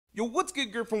Yo, what's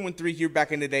good, Griffin13 here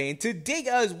back in the day, and today,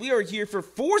 guys, we are here for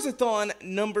Forzathon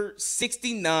number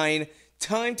 69,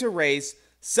 Time to Race,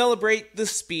 celebrate the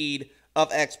speed of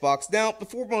Xbox. Now,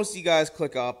 before most of you guys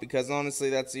click off, because honestly,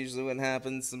 that's usually what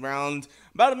happens around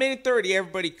about a minute 30,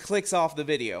 everybody clicks off the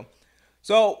video.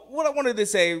 So, what I wanted to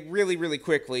say really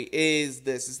quickly is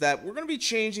this, is that we're going to be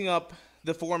changing up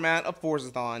the format of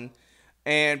Forzathon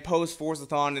and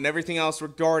post-Forzathon and everything else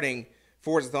regarding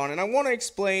Forzathon, and I want to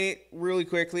explain it really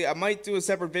quickly. I might do a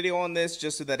separate video on this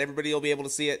just so that everybody will be able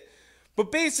to see it.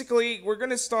 But basically, we're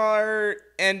going to start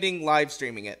ending live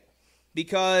streaming it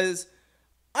because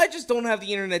I just don't have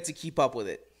the internet to keep up with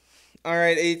it.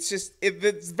 Alright,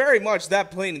 it's very much that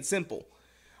plain and simple.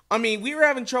 I mean, we were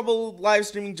having trouble live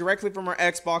streaming directly from our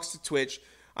Xbox to Twitch.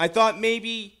 I thought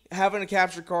maybe having a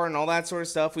capture card and all that sort of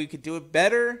stuff, we could do it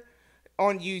better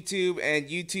on YouTube, and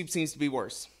YouTube seems to be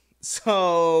worse.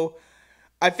 So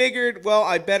I figured, well,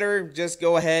 I better just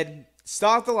go ahead,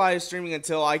 stop the live streaming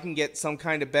until I can get some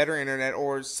kind of better internet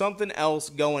or something else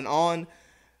going on.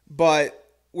 But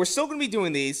we're still going to be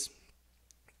doing these,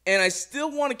 and I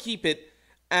still want to keep it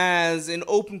as an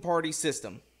open party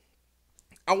system.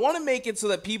 I want to make it so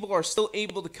that people are still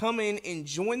able to come in and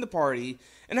join the party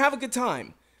and have a good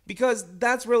time. Because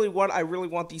that's really what I really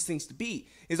want these things to be.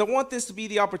 Is I want this to be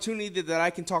the opportunity that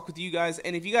I can talk with you guys.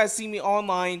 And if you guys see me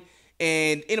online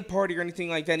and in a party or anything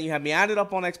like that, and you have me added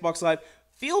up on Xbox Live,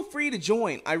 feel free to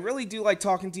join. I really do like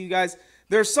talking to you guys.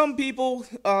 There's some people,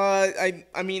 I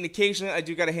mean, occasionally I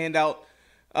do got to hand out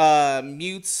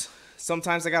mutes.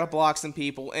 Sometimes I got to block some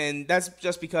people, and that's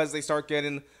just because they start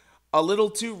getting a little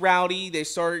too rowdy. They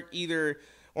start either,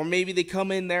 or maybe they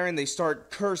come in there and they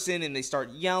start cursing and they start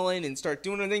yelling and start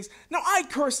doing things. Now, I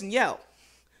curse and yell,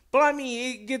 but I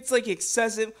mean, it gets like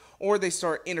excessive, or they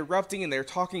start interrupting and they're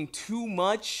talking too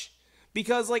much.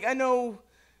 Because, like, I know,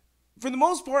 for the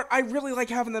most part, I really like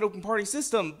having that open party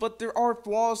system, but there are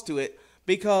flaws to it,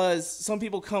 because some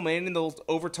people come in and they'll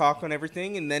overtalk on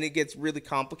everything, and then it gets really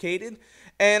complicated,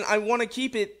 and I want to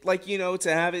keep it, like, you know,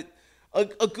 to have it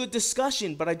a good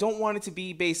discussion, but I don't want it to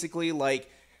be basically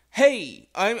like, hey,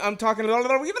 I'm talking about,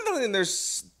 and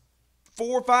there's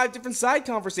 4 or 5 different side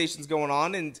conversations going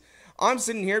on, and I'm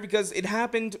sitting here because it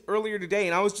happened earlier today,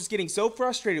 and I was just getting so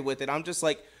frustrated with it. I'm just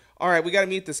like, alright, we gotta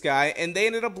mute this guy, and they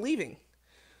ended up leaving.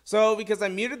 So, because I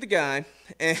muted the guy,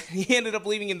 and he ended up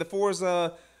leaving in the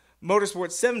Forza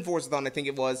Motorsport 7 Forzathon, I think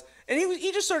it was, and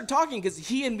he just started talking because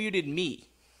he had muted me.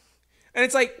 And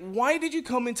it's like, why did you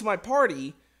come into my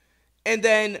party and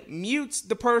then mute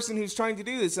the person who's trying to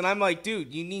do this? And I'm like,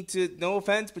 dude, you need to, no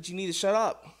offense, but you need to shut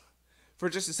up for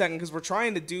just a second, because we're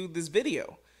trying to do this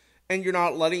video, and you're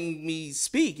not letting me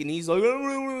speak. And he's like,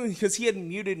 because he had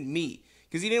muted me,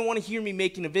 because he didn't want to hear me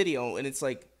making a video. And it's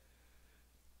like,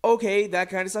 okay, that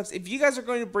kind of sucks. If you guys are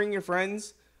going to bring your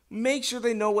friends, make sure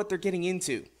they know what they're getting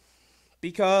into.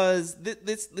 Because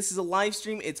this is a live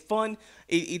stream. It's fun.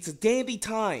 It's a dandy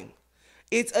time.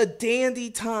 It's a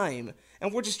dandy time.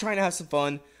 And we're just trying to have some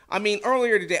fun. I mean,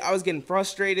 earlier today, I was getting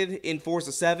frustrated in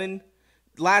Forza 7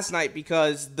 last night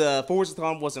because the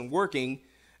Forzathon wasn't working.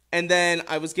 And then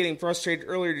I was getting frustrated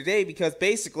earlier today because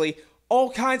basically all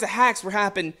kinds of hacks were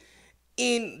happening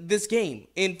in this game,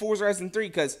 in Forza Horizon 3,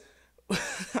 because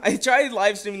I tried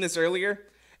live streaming this earlier,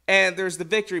 and there's the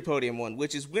victory podium one,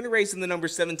 which is winner race in the number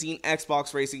 17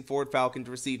 Xbox Racing Ford Falcon to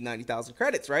receive 90,000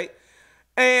 credits, right?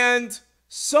 And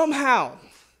somehow,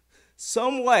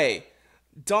 some way,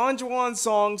 Don Juan's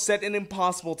song set an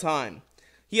impossible time.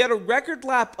 He had a record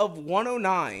lap of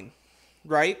 109,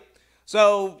 right?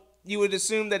 So you would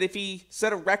assume that if he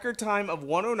set a record time of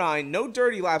 109, no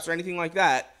dirty laps or anything like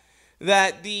that,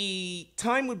 that the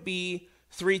time would be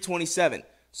 3:27.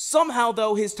 Somehow,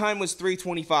 though, his time was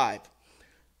 3:25.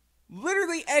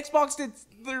 Literally, Xbox did,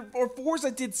 or Forza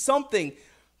did something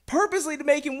purposely to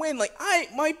make him win. Like,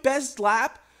 my best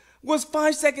lap was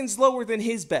 5 seconds lower than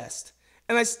his best,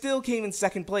 and I still came in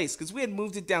second place because we had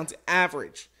moved it down to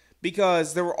average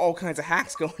because there were all kinds of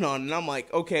hacks going on. And I'm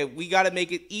like, okay, we got to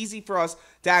make it easy for us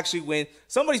to actually win.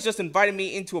 Somebody's just invited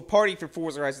me into a party for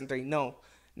Forza Horizon 3. No,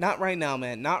 not right now,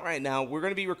 man. Not right now. We're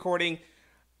going to be recording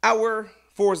our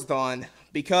Forzathon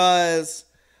because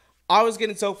I was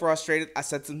getting so frustrated. I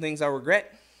said some things I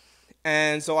regret.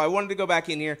 And so I wanted to go back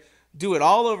in here, do it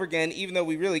all over again, even though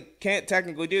we really can't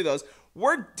technically do those.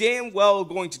 We're damn well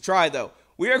going to try, though.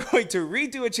 We are going to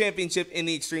redo a championship in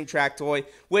the Extreme Track Toy,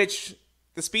 which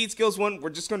the Speed Skills one, we're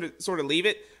just going to sort of leave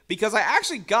it because I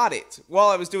actually got it while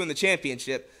I was doing the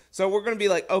championship. So we're going to be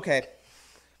like, okay,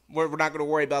 we're not going to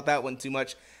worry about that one too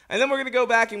much. And then we're going to go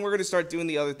back and we're going to start doing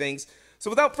the other things. So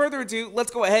without further ado,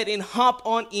 let's go ahead and hop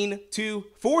on into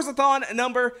Forzathon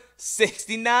number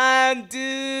 69,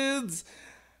 dudes.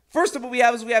 First of all, we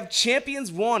have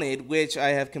Champions Wanted, which I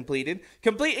have completed.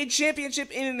 Complete a championship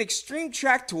in an extreme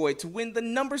track toy to win the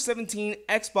number 17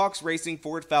 Xbox Racing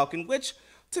Ford Falcon, which,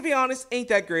 to be honest, ain't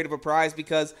that great of a prize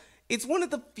because it's one of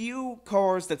the few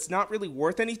cars that's not really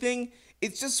worth anything.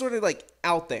 It's just sort of like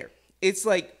out there. It's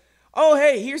like, oh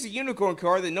hey, here's a unicorn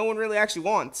car that no one really actually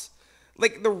wants.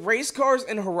 Like, the race cars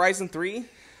in Horizon 3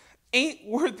 ain't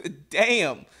worth a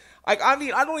damn. Like, I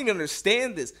mean, I don't even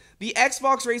understand this. The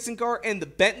Xbox racing car and the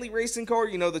Bentley racing car,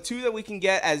 you know, the two that we can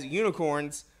get as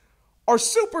unicorns, are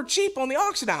super cheap on the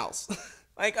auction house.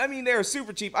 Like, I mean, they're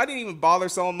super cheap. I didn't even bother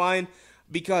selling mine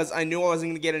because I knew I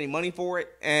wasn't going to get any money for it,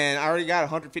 and I already got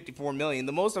 154 million.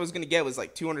 The most I was going to get was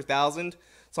like 200,000.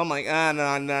 So I'm like, no,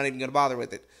 I'm not even going to bother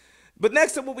with it. But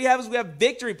next up, what we have is we have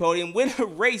Victory Podium, win a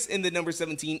race in the number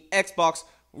 17 Xbox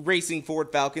Racing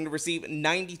Ford Falcon to receive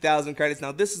 90,000 credits.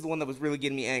 Now, this is the one that was really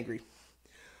getting me angry.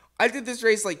 I did this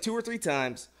race like 2 or 3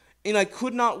 times, and I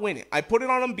could not win it. I put it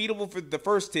on unbeatable for the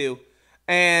first 2,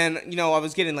 and, you know, I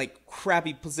was getting like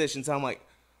crappy positions. I'm like,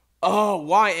 oh,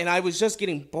 why? And I was just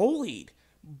getting bullied.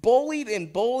 Bullied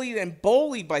and bullied and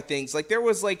bullied by things. Like, there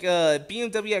was like a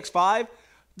BMW X5.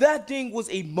 That thing was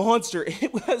a monster.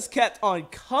 It was kept on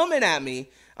coming at me.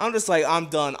 I'm just like, I'm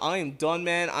done. I am done,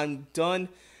 man. I'm done.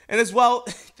 And as well,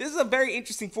 this is a very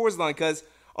interesting Forza line because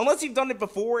unless you've done it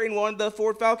before and won the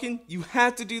Ford Falcon, you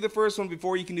have to do the first one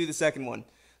before you can do the second one.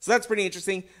 So that's pretty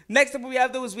interesting. Next up, we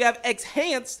have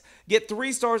Enhanced. Get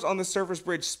 3 stars on the Surface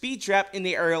Bridge Speed Trap in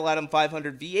the Aerial Atom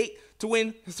 500 V8 to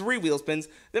win 3 wheel spins.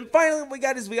 Then finally, what we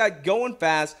got Going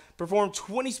Fast. Perform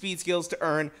 20 speed skills to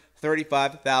earn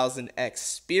 35,000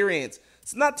 experience.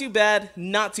 It's not too bad,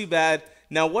 not too bad.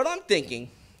 Now, what I'm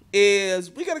thinking is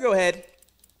we got to go ahead,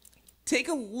 take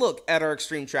a look at our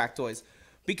Extreme Track toys,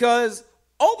 because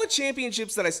all the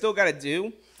championships that I still got to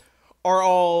do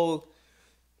are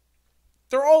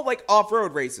they're all like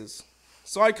off-road races.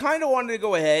 So I kind of wanted to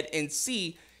go ahead and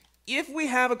see if we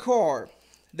have a car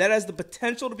that has the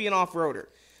potential to be an off-roader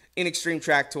in Extreme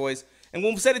Track Toys, and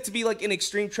we'll set it to be like an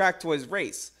Extreme Track Toys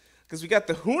race. Because we got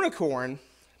the Unicorn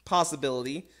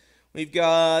possibility. We've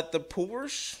got the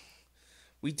Porsche.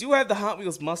 We do have the Hot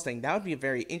Wheels Mustang. That would be a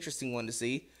very interesting one to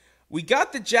see. We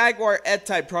got the Jaguar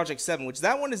F-Type Project 7, which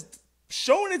that one is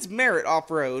showing its merit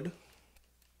off-road.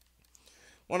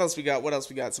 What else we got?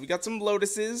 So we got some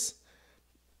Lotuses.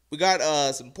 We got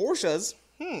some Porsches.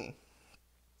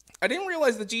 I didn't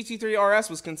realize the GT3 RS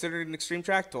was considered an Extreme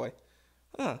Track toy.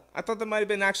 I thought that might have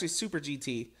been actually Super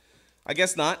GT. I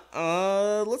guess not.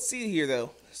 Let's see here,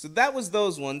 though. So that was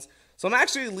those ones. So I'm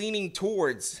actually leaning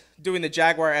towards doing the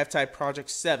Jaguar F-Type Project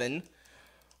 7.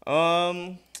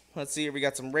 Let's see here. We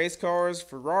got some race cars,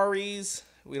 Ferraris.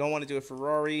 We don't want to do a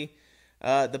Ferrari.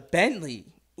 The Bentley.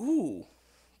 Ooh.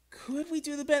 Could we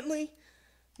do the Bentley?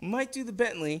 Might do the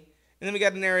Bentley. And then we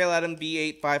got an Aerial Atom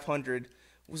V8 500.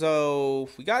 So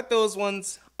we got those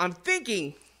ones. I'm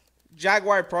thinking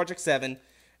Jaguar Project 7.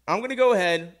 I'm going to go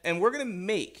ahead and we're going to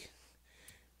make...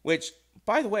 Which,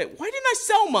 by the way, why didn't I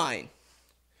sell mine?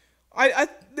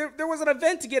 There was an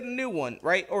event to get a new one,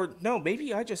 right? Or, no,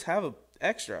 maybe I just have an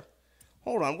extra.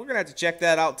 Hold on, we're going to have to check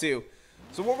that out, too.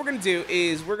 So what we're going to do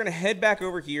is we're going to head back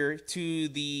over here to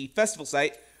the festival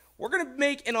site. We're going to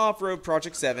make an off-road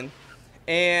Project 7.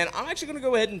 And I'm actually going to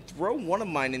go ahead and throw one of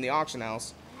mine in the auction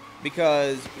house.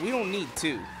 Because we don't need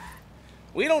 2.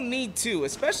 We don't need 2,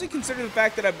 especially considering the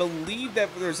fact that I believe that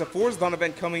there's a Forzathon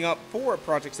event coming up for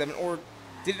Project 7, or...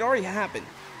 did it already happen?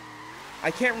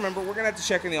 I can't remember. We're going to have to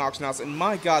check in the auction house. And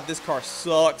my god, this car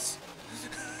sucks.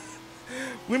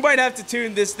 We might have to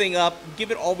tune this thing up, give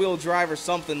it all-wheel drive or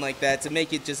something like that to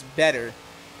make it just better.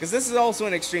 Because this is also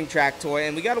an Extreme Track toy,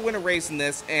 and we got to win a race in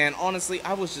this. And honestly,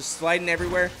 I was just sliding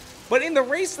everywhere. But in the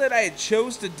race that I had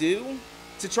chose to do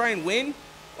to try and win,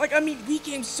 like, I mean, we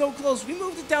came so close. We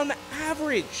moved it down to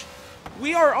average.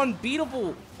 We are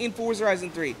unbeatable in Forza Horizon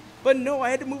 3. But no, I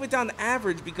had to move it down to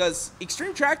average because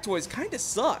Extreme Track Toys kind of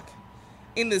suck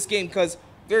in this game because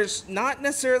there's not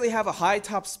necessarily have a high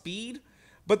top speed,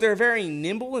 but they're very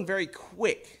nimble and very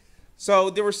quick.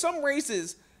 So there were some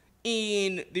races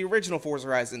in the original Forza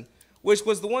Horizon, which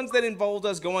was the ones that involved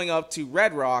us going up to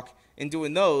Red Rock and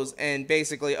doing those, and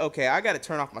basically, okay, I got to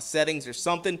turn off my settings or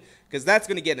something because that's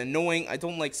going to get annoying. I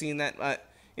don't like seeing that.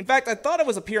 In fact, I thought it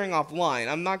was appearing offline.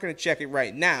 I'm not going to check it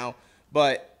right now,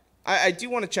 but... I do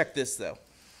want to check this, though.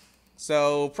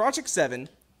 So, Project 7.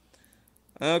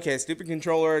 Okay, stupid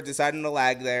controller deciding to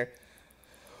lag there.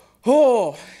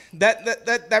 Oh,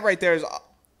 that right there is,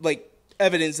 like,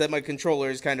 evidence that my controller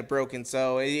is kind of broken.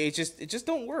 So, it just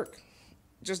don't work.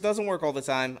 just doesn't work all the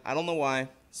time. I don't know why.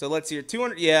 So let's see here.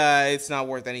 200. Yeah, it's not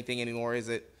worth anything anymore, is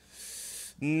it?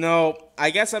 No. I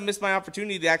guess I missed my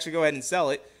opportunity to actually go ahead and sell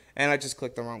it. And I just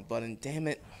clicked the wrong button. Damn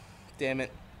it. Damn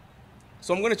it.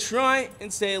 So I'm going to try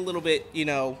and stay a little bit, you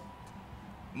know,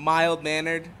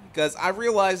 mild-mannered. Because I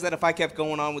realized that if I kept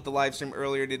going on with the live stream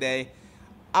earlier today,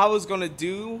 I was going to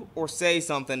do or say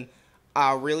something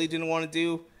I really didn't want to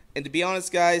do. And to be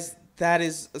honest, guys, that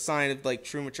is a sign of, like,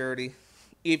 true maturity.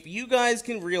 If you guys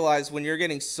can realize when you're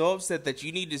getting so upset that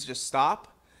you need to just stop,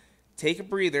 take a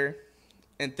breather,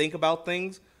 and think about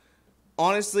things,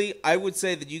 honestly, I would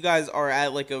say that you guys are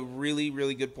at, like, a really,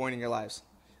 really good point in your lives.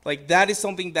 Like, that is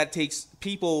something that takes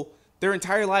people their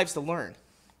entire lives to learn.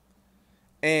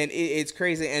 And it's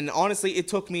crazy. And honestly, it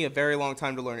took me a very long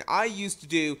time to learn it. I used to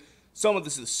do some of the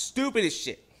stupidest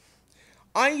shit.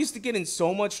 I used to get in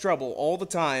so much trouble all the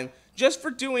time just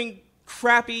for doing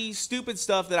crappy, stupid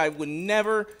stuff that I would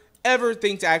never, ever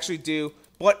think to actually do.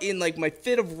 But in, like, my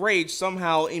fit of rage,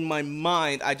 somehow in my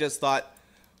mind, I just thought,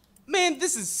 man,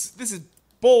 this is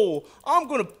bull. I'm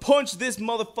gonna punch this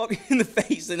motherfucker in the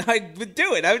face, and I would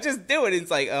do it. I would just do it. And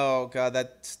it's like, oh god,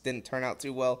 that didn't turn out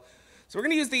too well. So we're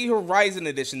gonna use the Horizon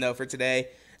edition though for today.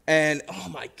 And oh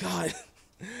my god,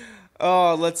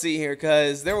 oh, let's see here,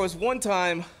 because there was one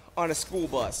time on a school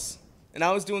bus, and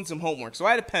I was doing some homework, so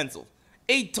I had a pencil,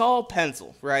 a tall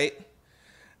pencil, right?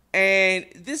 And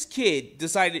this kid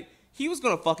decided he was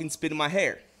gonna fucking spit in my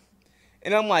hair,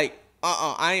 and I'm like,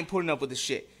 I ain't putting up with this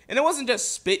shit. And it wasn't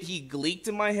just spit, he gleeked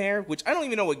in my hair, which I don't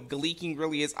even know what gleeking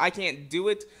really is. I can't do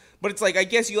it, but it's like, I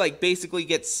guess you like basically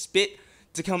get spit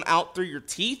to come out through your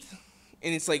teeth,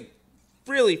 and it's like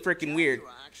really freaking weird.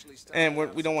 And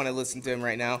we don't want to listen to him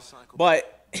right now,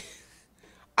 but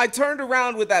I turned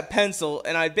around with that pencil,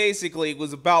 and I basically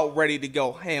was about ready to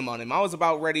go ham on him. I was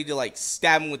about ready to like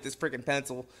stab him with this freaking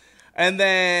pencil, and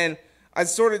then I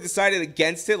sort of decided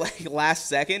against it like last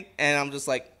second, and I'm just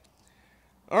like,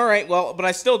 all right, well, but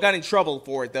I still got in trouble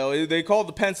for it, though. They called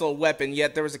the pencil a weapon,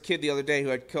 yet there was a kid the other day who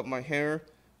had cut my hair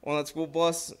on that school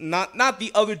bus. Not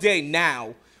the other day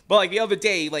now, but like the other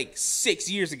day, like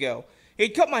 6 years ago.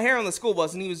 He'd cut my hair on the school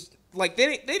bus, and he was like,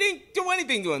 they didn't do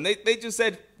anything to him. They just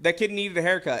said that kid needed a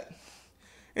haircut.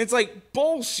 And it's like,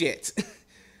 bullshit.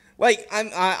 Like,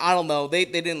 I don't know. They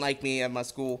didn't like me at my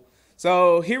school.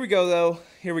 So here we go, though.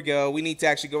 Here we go. We need to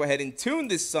actually go ahead and tune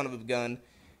this son of a gun.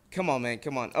 Come on, man.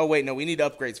 Come on. Oh, wait. No, we need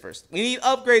upgrades first. We need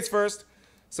upgrades first.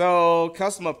 So,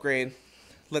 custom upgrade.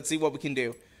 Let's see what we can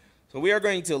do. So, we are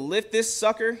going to lift this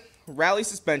sucker. Rally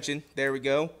suspension. There we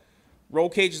go. Roll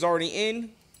cage is already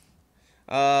in.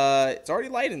 It's already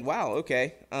lightened. Wow.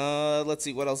 Okay. Let's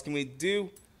see. What else can we do?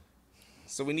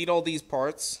 So, we need all these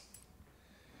parts.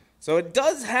 So, it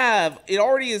does have... It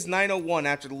already is 901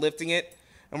 after lifting it.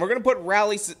 And we're going to put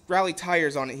rally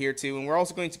tires on it here, too. And we're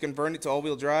also going to convert it to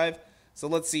all-wheel drive. So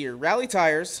let's see here. Rally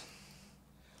tires.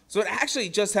 So it actually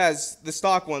just has the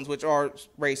stock ones, which are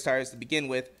race tires to begin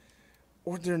with.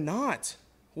 Or they're not.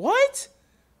 What?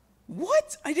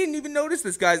 What? I didn't even notice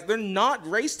this, guys. They're not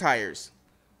race tires.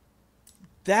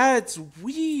 That's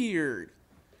weird.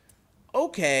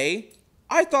 Okay.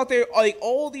 I thought they like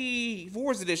all the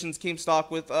Forza editions came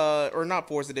stock with, or not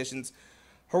Forza editions,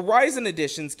 Horizon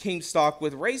editions came stock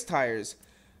with race tires.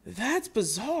 That's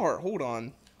bizarre. Hold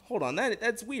on. Hold on.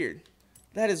 That's weird.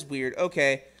 That is weird.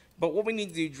 Okay. But what we need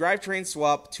to do, drivetrain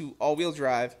swap to all-wheel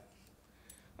drive.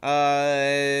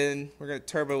 We're going to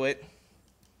turbo it.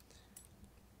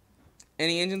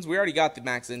 Any engines? We already got the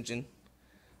max engine.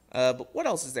 But what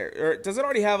else is there? Or does it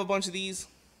already have a bunch of these?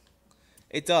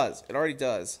 It does. It already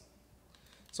does.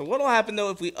 So what will happen,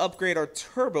 though, if we upgrade our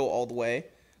turbo all the way?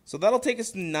 So that'll take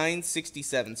us to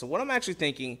 967. So what I'm actually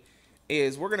thinking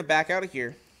is we're going to back out of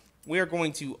here. We are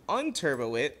going to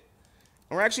unturbo it.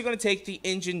 And we're actually going to take the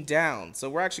engine down. So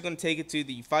we're actually going to take it to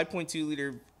the 5.2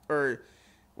 liter, or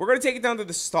we're going to take it down to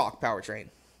the stock powertrain.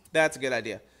 That's a good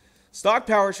idea. Stock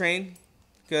powertrain,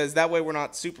 because that way we're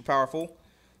not super powerful.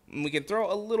 And we can throw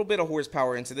a little bit of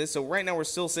horsepower into this. So right now we're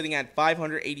still sitting at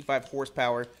 585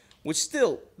 horsepower, which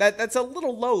still, that's a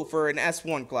little low for an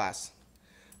S1 class.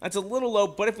 That's a little low,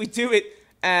 but if we do it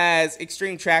as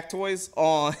Extreme Track Toys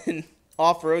on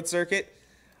off-road circuit,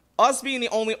 us being the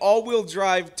only all-wheel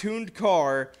drive tuned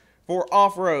car for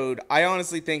off-road, I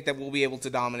honestly think that we'll be able to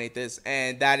dominate this,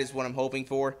 and that is what I'm hoping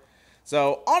for.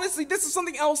 So, honestly, this is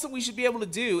something else that we should be able to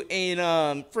do in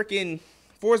freaking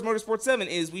Forza Motorsport 7,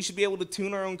 is we should be able to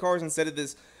tune our own cars instead of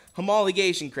this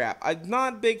homologation crap. I'm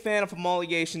not a big fan of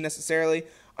homologation necessarily.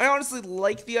 I honestly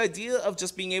like the idea of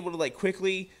just being able to, like,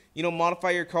 quickly, you know,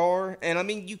 modify your car. And, I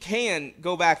mean, you can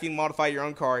go back and modify your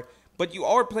own car, but you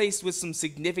are placed with some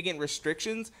significant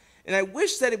restrictions. and I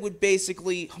wish that it would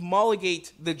basically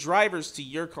homologate the drivers to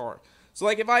your car. So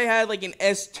like if I had like an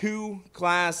S2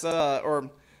 class, or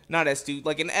not S2,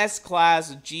 like an S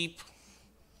class Jeep,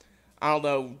 I don't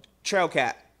know,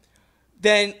 Trailcat,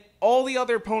 then all the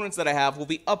other opponents that I have will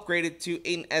be upgraded to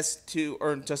an S2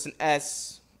 or just an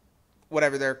S,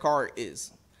 whatever their car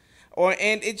is.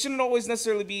 And it shouldn't always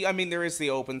necessarily be, I mean, there is the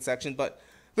open section, but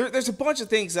there's a bunch of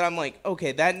things that I'm like,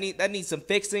 okay, that needs some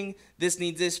fixing. This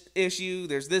needs this issue.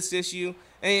 There's this issue.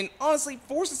 And honestly,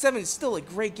 Forza 7 is still a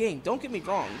great game. Don't get me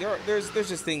wrong. There's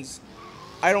just things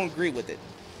I don't agree with it.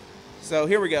 So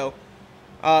here we go.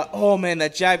 Oh man,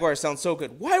 that Jaguar sounds so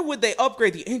good. Why would they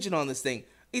upgrade the engine on this thing?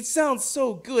 It sounds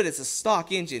so good as a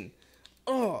stock engine.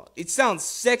 Oh, it sounds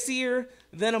sexier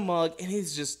than a mug, and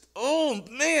it's just, oh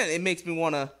man, it makes me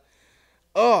wanna.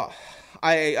 Oh,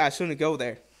 I shouldn't go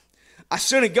there. I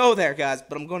shouldn't go there, guys,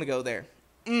 but I'm going to go there.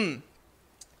 In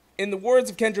the words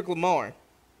of Kendrick Lamar,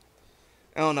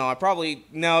 I don't know,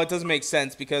 no, it doesn't make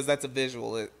sense because that's a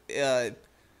visual.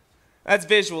 That's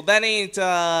visual. That ain't,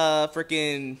 that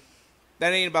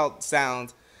ain't about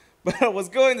sound. But I was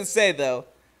going to say, though,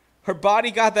 her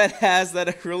body got that ass that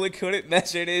I really couldn't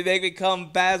measure. It make me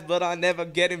come fast, but I never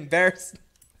get embarrassed.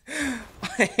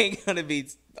 I ain't gonna be,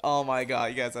 oh my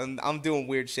god, you guys, I'm doing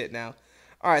weird shit now.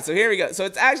 Alright, so here we go. So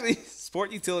it's actually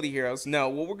Sport Utility Heroes. No,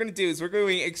 what we're going to do is we're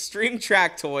going Extreme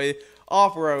Track Toy,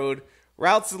 Off-Road,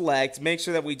 Route Select, make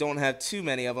sure that we don't have too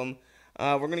many of them.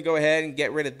 We're going to go ahead and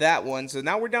get rid of that one. So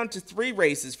now we're down to 3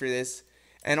 races for this.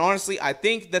 And honestly, I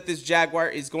think that this Jaguar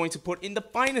is going to put in the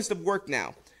finest of work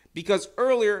now. Because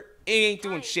earlier, it ain't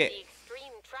doing shit. The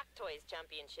Extreme Track Toys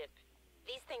Championship.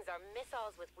 These things are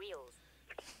missiles with wheels.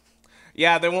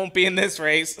 Yeah, they won't be in this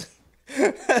race.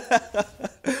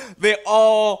 They're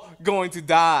all going to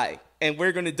die, and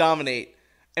we're going to dominate.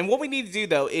 And what we need to do,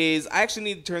 though, is I actually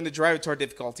need to turn the driver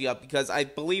difficulty up because I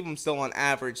believe I'm still on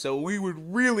average, so we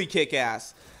would really kick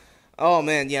ass. Oh,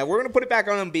 man, yeah, we're going to put it back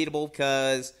on unbeatable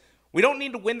because we don't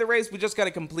need to win the race. We just got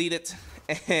to complete it,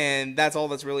 and that's all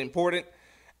that's really important.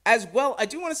 As well, I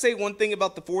do want to say one thing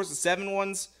about the Forza 7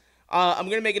 ones. I'm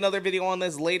going to make another video on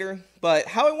this later, but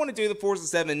how I want to do the Forza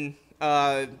 7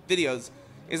 videos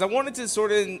is I wanted to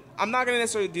sort of, I'm not going to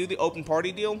necessarily do the open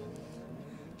party deal,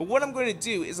 but what I'm going to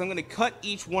do is I'm going to cut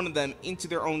each one of them into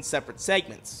their own separate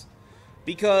segments.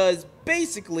 Because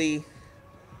basically,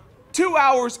 2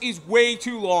 hours is way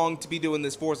too long to be doing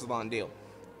this Forzathon deal.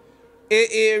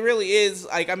 It really is.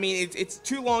 Like, I mean, it's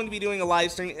too long to be doing a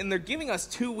live stream, and they're giving us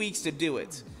 2 weeks to do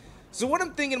it. So what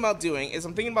I'm thinking about doing is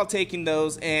I'm thinking about taking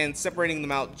those and separating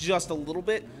them out just a little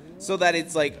bit, so that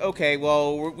it's like, okay,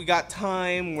 well, we got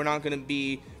time, we're not going to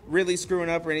be really screwing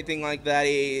up or anything like that,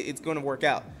 it's going to work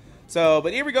out. So,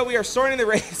 but here we go, we are starting the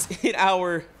race in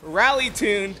our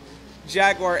rally-tuned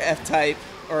Jaguar F-Type,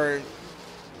 or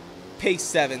Pace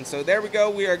 7. So there we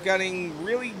go, we are gunning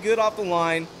really good off the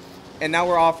line, and now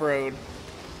we're off-road.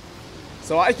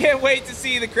 So I can't wait to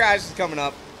see the crashes coming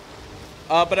up.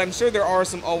 But I'm sure there are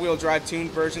some all-wheel drive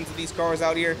tuned versions of these cars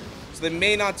out here, so they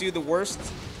may not do the worst.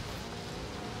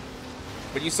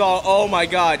 But you saw, oh my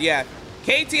god, yeah.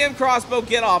 KTM Crossbow,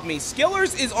 get off me.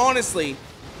 Skillers is honestly,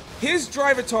 his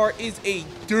drivatar is a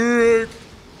dick.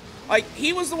 Like,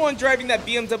 he was the one driving that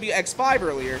BMW X5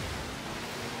 earlier.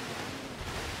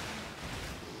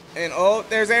 And oh,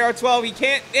 there's AR-12. He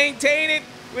can't maintain it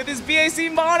with his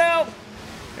BAC mono.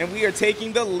 And we are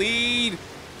taking the lead.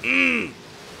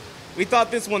 We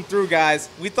thought this one through, guys.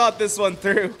 We thought this one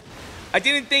through. I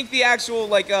didn't think the actual,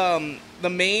 like, the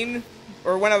main,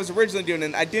 or when I was originally doing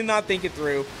it, I did not think it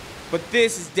through. But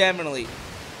this is definitely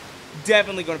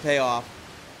going to pay off.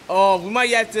 Oh, we might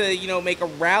have to, you know, make a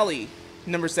rally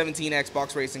number 17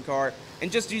 Xbox racing car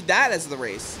and just do that as the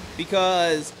race.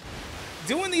 Because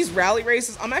doing these rally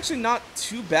races, I'm actually not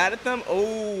too bad at them.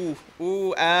 Oh,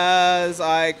 ooh, as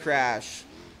I crash.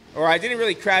 Or I didn't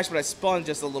really crash, but I spun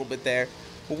just a little bit there.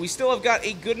 But we still have got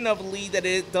a good enough lead that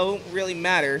it don't really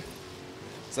matter.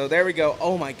 So there we go.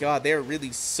 Oh my god, they're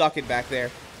really sucking back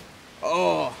there.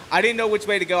 Oh, I didn't know which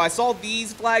way to go. I saw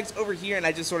these flags over here and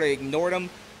I just sort of ignored them.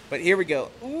 But here we go.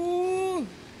 Ooh,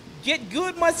 get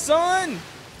good, my son.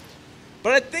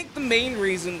 But I think the main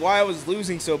reason why I was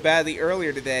losing so badly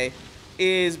earlier today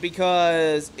is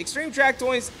because Extreme Track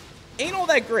Toys ain't all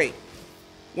that great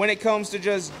when it comes to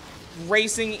just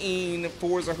racing in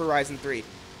Forza Horizon 3.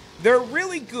 They're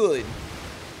really good,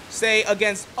 say,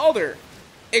 against other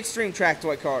Extreme Track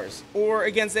Toy cars, or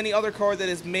against any other car that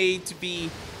is made to be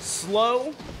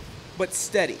slow but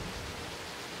steady.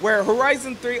 Where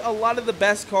Horizon 3, a lot of the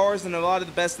best cars and a lot of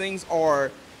the best things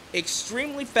are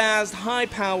extremely fast, high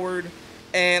powered,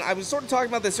 and I was sort of talking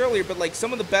about this earlier, but like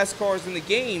some of the best cars in the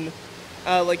game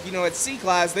like, you know, at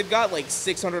C-Class, they've got like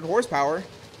 600 horsepower.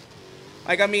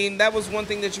 Like, I mean, that was one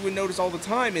thing that you would notice all the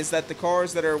time, is that the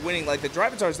cars that are winning, like the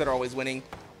Drivatars that are always winning,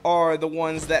 are the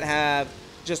ones that have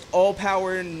just all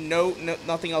power,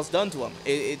 nothing else done to them.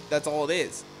 That's all it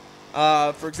is.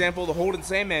 For example, the Holden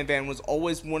Sandman van was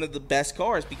always one of the best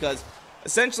cars, because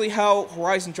essentially how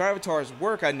Horizon Drivatars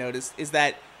work, I noticed, is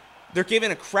that they're given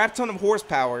a crap ton of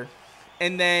horsepower,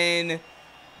 and then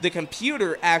the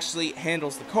computer actually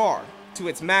handles the car to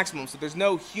its maximum, so there's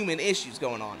no human issues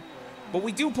going on. But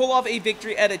we do pull off a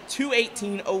victory at a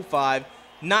 2:18.05.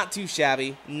 Not too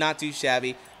shabby, not too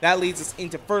shabby. That leads us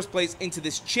into first place into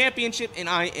this championship, and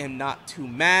I am not too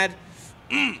mad.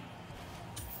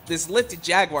 This lifted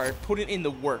Jaguar putting in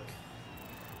the work.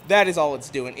 That is all it's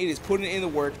doing. It is putting in the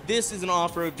work. This is an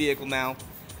off-road vehicle now.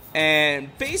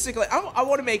 And basically, I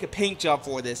want to make a paint job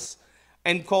for this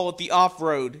and call it the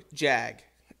off-road Jag.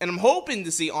 And I'm hoping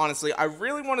to see, honestly, I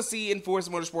really want to see in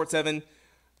Forza Motorsport 7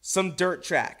 some dirt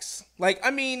tracks. Like, I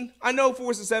mean, I know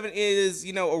Forza 7 is,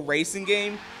 you know, a racing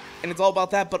game, and it's all about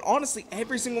that, but honestly,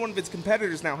 every single one of its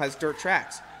competitors now has dirt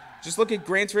tracks. Just look at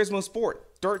Gran Turismo Sport,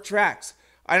 dirt tracks.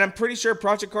 And I'm pretty sure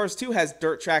Project Cars 2 has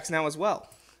dirt tracks now as well.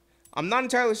 I'm not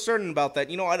entirely certain about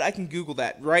that. You know what? I can Google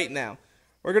that right now.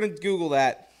 We're going to Google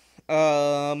that.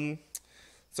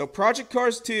 So Project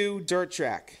Cars 2 dirt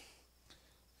track.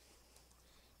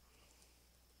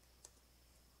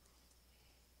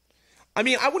 I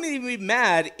mean, I wouldn't even be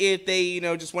mad if they, you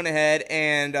know, just went ahead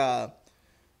and,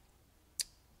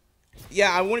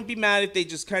 yeah, I wouldn't be mad if they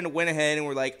just kind of went ahead and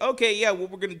were like, okay, yeah,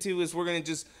 what we're going to do is we're going to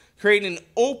just create an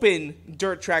open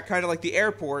dirt track, kind of like the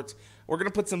airport. We're going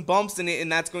to put some bumps in it,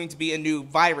 and that's going to be a new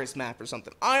virus map or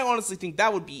something. I honestly think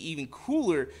that would be even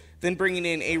cooler than bringing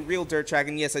in a real dirt track.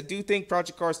 And yes, I do think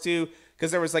Project Cars 2,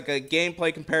 because there was like a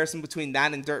gameplay comparison between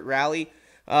that and Dirt Rally,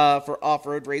 for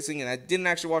off-road racing, and I didn't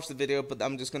actually watch the video, but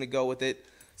I'm just gonna go with it.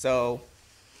 So,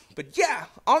 but yeah,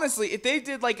 honestly, if they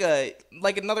did like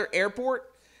another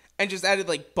airport and just added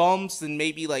like bumps and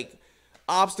maybe like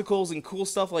obstacles and cool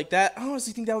stuff like that, I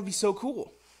honestly think that would be so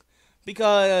cool,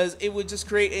 because it would just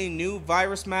create a new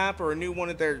virus map or a new one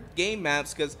of their game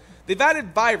maps, because they've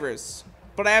added virus,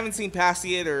 but I haven't seen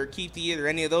Passy It or Keep the It or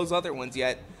any of those other ones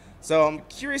yet. So I'm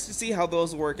curious to see how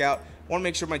those will work out. Want to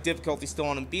make sure my difficulty is still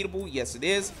on unbeatable. Yes, it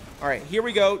is. All right, here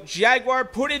we go. Jaguar,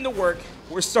 put in the work.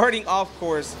 We're starting off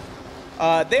course.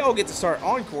 They all get to start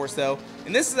on course, though.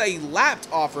 And this is a lapped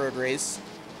off-road race.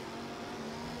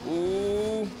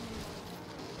 Ooh.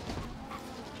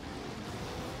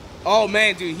 Oh,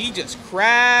 man, dude, he just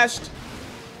crashed.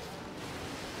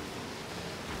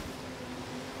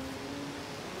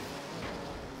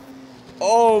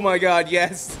 Oh, my God,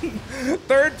 yes.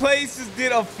 Third place just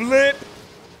did a flip.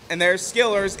 And there's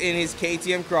Skillers in his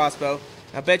KTM crossbow.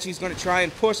 I bet you he's going to try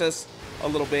and push us a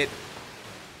little bit.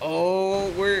 Oh,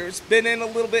 we're spinning a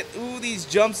little bit. Ooh, these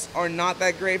jumps are not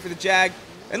that great for the Jag.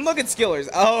 And look at Skillers.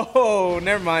 Oh,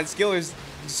 never mind. Skillers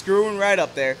screwing right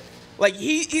up there. Like,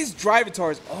 his Drivatar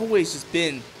has always just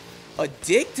been a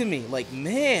dick to me. Like,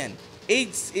 man,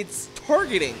 it's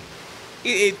targeting.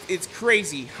 It's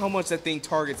crazy how much that thing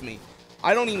targets me.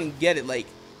 I don't even get it. Like,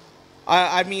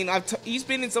 I mean, he's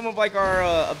been in some of like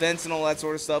our events and all that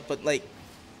sort of stuff, but like,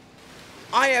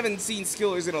 I haven't seen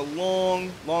Skillers in a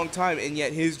long time, and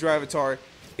yet his Drivatar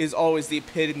is always the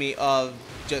epitome of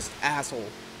just asshole.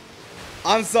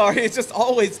 I'm sorry, it just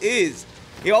always is.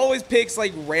 He always picks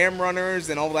like ram runners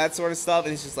and all that sort of stuff,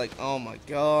 and it's just like, oh my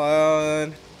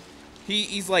god.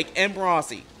 He's like M.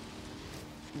 Rossi.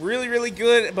 Really, really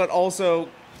good, but also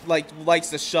like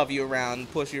likes to shove you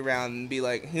around, push you around, and be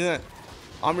like, huh.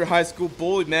 I'm your high school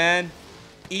bully, man.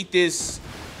 Eat this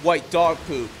white dog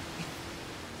poop.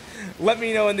 Let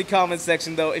me know in the comment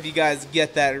section, though, if you guys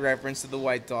get that reference to the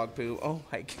white dog poop. Oh,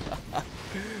 my God.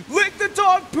 Lick the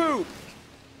dog poop!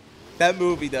 That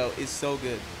movie, though, is so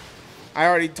good. I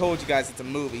already told you guys it's a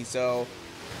movie, so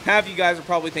half you guys are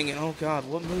probably thinking, oh, God,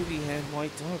 what movie had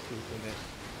white dog poop in it?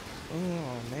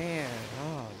 Oh, man.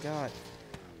 Oh, God.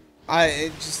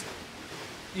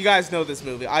 You guys know this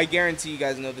movie. I guarantee you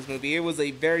guys know this movie. It was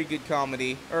a very good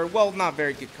comedy. Or, well, not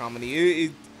very good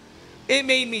comedy. It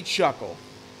made me chuckle.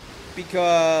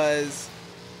 Because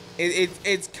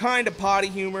it's kind of potty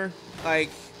humor. Like,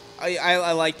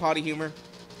 I like potty humor.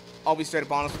 I'll be straight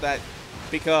up honest with that.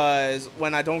 Because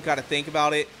when I don't gotta think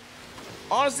about it,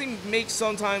 honestly makes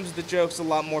sometimes the jokes a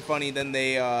lot more funny than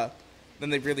they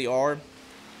really are.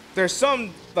 There's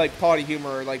some, like, potty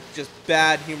humor, or, like, just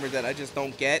bad humor that I just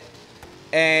don't get.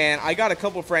 And I got a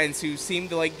couple friends who seem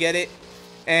to like get it,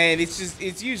 and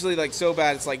it's usually like so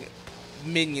bad it's like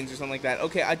Minions or something like that.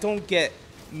 Okay, I don't get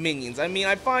Minions. I mean,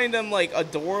 I find them like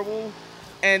adorable,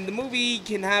 And the movie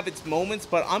can have its moments,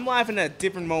 but I'm laughing at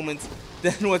different moments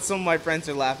than what some of my friends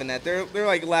are laughing at. They're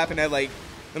like laughing at like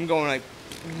them going like,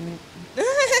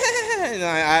 and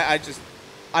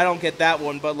I don't get that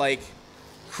one. But like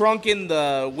Crunk in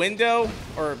the window,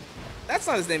 or that's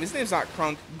not his name. His name's not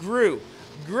Crunk. Gru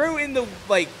in the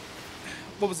like,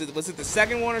 what was it? Was it the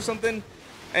second one or something?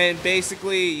 And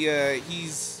basically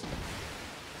he's.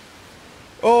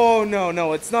 Oh,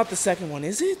 no, it's not the second one,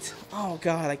 is it? Oh,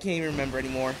 God, I can't even remember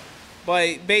anymore.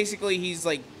 But basically, he's,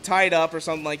 like, tied up or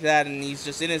something like that, and he's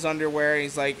just in his underwear, and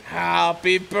he's like,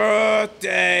 happy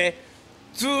birthday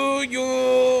to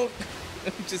you.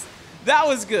 That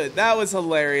was good. That was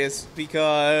hilarious,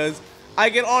 because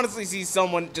I can honestly see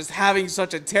someone just having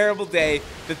such a terrible day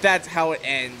that that's how it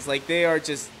ends. Like, they are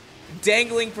just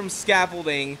dangling from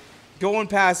scaffolding, going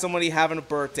past somebody having a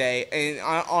birthday, and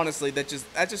honestly, that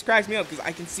just cracks me up because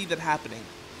I can see that happening.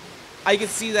 I can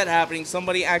see that happening.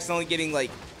 Somebody accidentally getting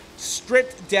like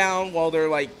stripped down while they're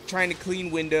like trying to clean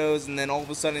windows, and then all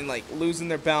of a sudden like losing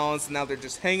their balance, and now they're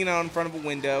just hanging out in front of a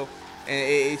window,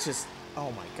 and it's just,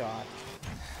 oh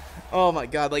my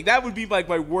god, like that would be like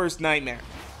my worst nightmare.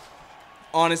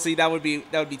 Honestly, that would be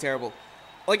terrible.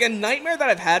 Like a nightmare that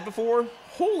I've had before.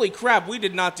 Holy crap, we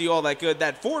did not do all that good.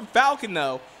 That Ford Falcon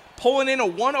though, pulling in a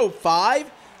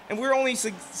 105, and we're only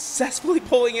successfully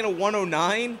pulling in a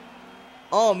 109.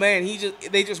 Oh man,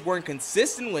 they just weren't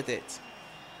consistent with it.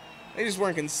 They just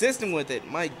weren't consistent with it.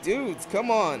 My dudes,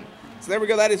 come on. So there we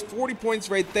go. That is 40 points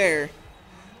right there.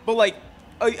 But like,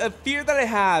 a fear that I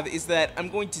have is that I'm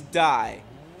going to die,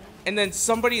 and then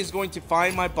somebody is going to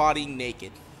find my body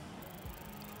naked.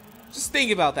 Just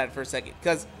think about that for a second,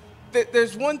 because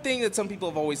there's one thing that some people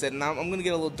have always said, and I'm going to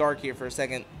get a little dark here for a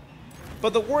second.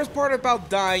 But the worst part about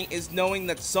dying is knowing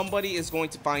that somebody is going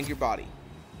to find your body.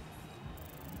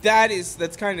 That's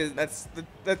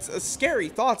a scary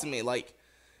thought to me. Like,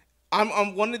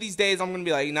 I'm one of these days I'm gonna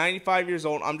be like 95 years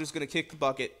old. I'm just gonna kick the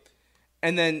bucket,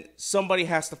 and then somebody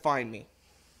has to find me.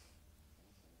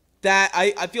 That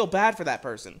I feel bad for that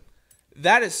person.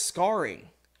 That is scarring,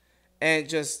 and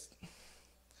just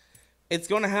it's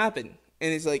gonna happen.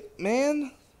 And it's like,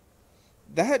 man,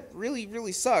 that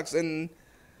really sucks. And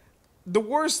the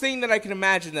worst thing that I can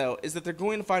imagine, though, is that they're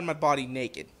going to find my body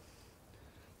naked.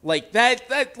 Like,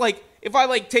 like, if I,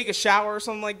 like, take a shower or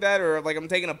something like that, or, like, I'm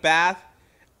taking a bath,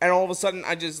 and all of a sudden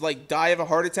I just, like, die of a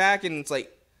heart attack, and it's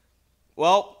like,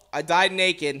 well, I died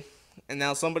naked, and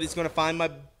now somebody's going to find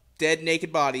my dead,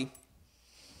 naked body.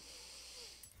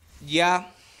 Yeah.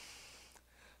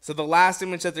 So the last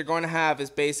image that they're going to have is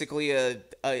basically a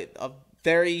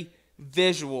very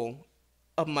visual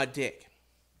of my dick.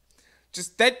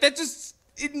 Just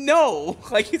no,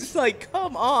 like it's like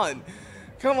come on,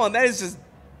 that is just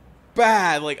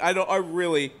bad. Like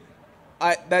that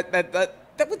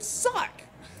would suck.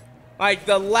 Like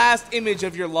the last image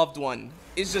of your loved one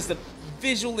is just a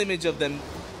visual image of them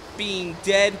being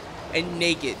dead and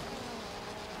naked.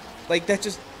 Like that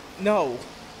just no.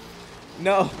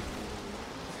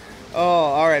 Oh,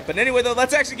 all right. But anyway, though,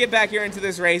 let's actually get back here into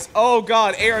this race. Oh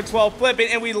God, AR-12 flipping,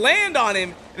 and we land on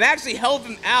him and actually held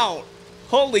him out.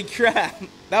 Holy crap.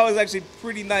 That was actually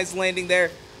pretty nice landing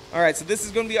there. Alright, so this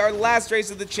is going to be our last race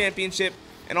of the championship.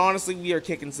 And honestly, we are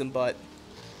kicking some butt.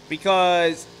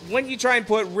 Because when you try and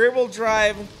put rear-wheel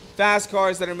drive fast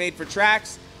cars that are made for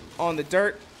tracks on the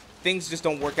dirt, things just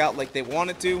don't work out like they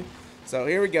wanted to. So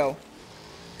here we go.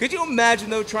 Could you imagine,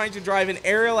 though, trying to drive an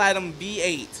Ariel Atom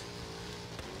V8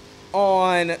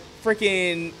 on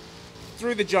freaking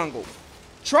through the jungle?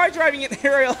 Try driving an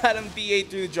Ariel Atom V8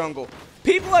 through the jungle.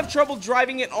 People have trouble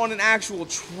driving it on an actual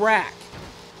track,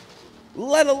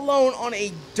 let alone on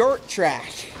a dirt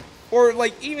track, or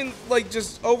like even like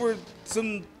just over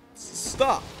some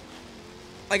stuff.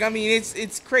 Like I mean,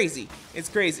 it's crazy. It's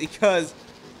crazy because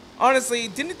honestly,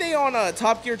 didn't they on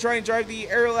Top Gear try and drive the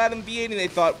Ariel Atom V8 and they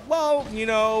thought, well, you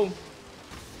know,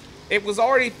 it was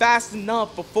already fast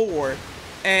enough before,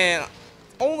 and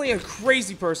only a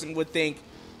crazy person would think,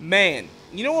 man,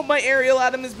 you know what my Ariel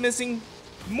Atom is missing?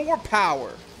 More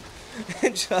power.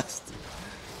 And just,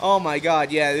 oh my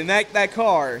God, yeah, and that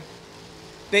car,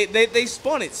 they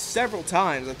spun it several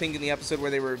times, I think, in the episode where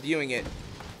they were reviewing it.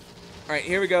 Alright,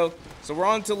 here we go. So we're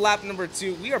on to lap number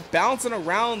 2. We are bouncing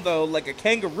around, though, like a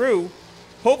kangaroo.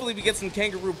 Hopefully we get some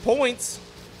kangaroo points,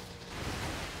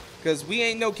 because we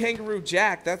ain't no Kangaroo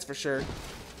Jack, that's for sure.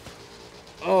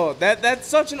 Oh, that's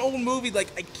such an old movie, like,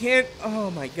 I can't,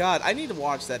 oh my God, I need to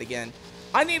watch that again.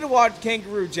 I need to watch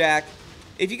Kangaroo Jack.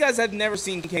 If you guys have never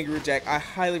seen Kangaroo Jack, I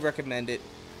highly recommend it.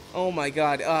 Oh my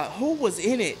God, who was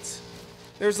in it?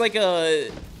 There's like a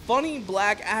funny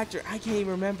black actor. I can't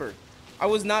even remember. I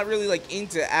was not really like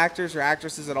into actors or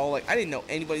actresses at all. Like I didn't know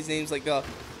anybody's names. Like the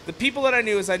people that I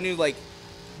knew is I knew like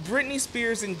Britney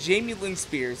Spears and Jamie Lynn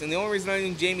Spears, and the only reason I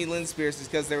knew Jamie Lynn Spears is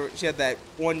because she had that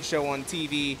one show on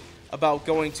TV about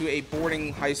going to a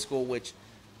boarding high school, which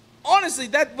honestly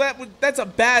that's a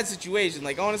bad situation.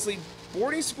 Like honestly,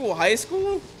 boarding school, high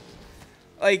school,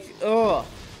 like ugh.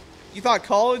 You thought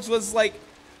college was like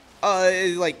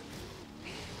I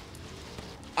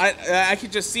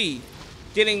could just see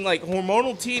getting like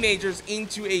hormonal teenagers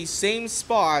into a same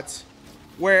spot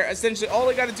where essentially all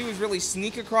they got to do is really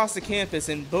sneak across the campus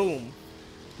and boom,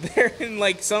 they're in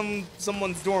like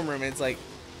someone's dorm room, and it's like,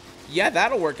 yeah,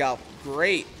 that'll work out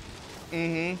great.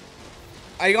 I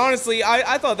honestly,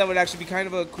 I thought that would actually be kind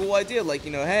of a cool idea. Like,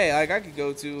 you know, hey, I could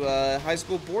go to high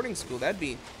school boarding school. That'd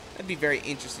be very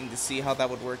interesting to see how that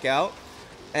would work out.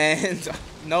 And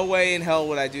no way in hell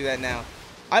would I do that now.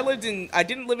 I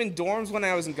didn't live in dorms when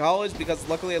I was in college because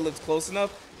luckily I lived close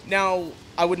enough. Now,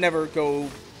 I would never go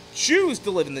choose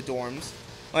to live in the dorms.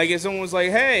 Like if someone was like,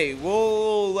 hey,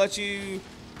 we'll let you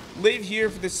live here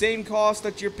for the same cost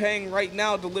that you're paying right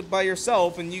now to live by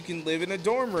yourself and you can live in a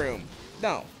dorm room.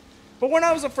 No. But when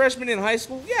I was a freshman in high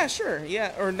school, yeah, sure,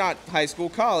 yeah, or not high school,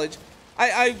 college,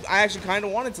 I actually kind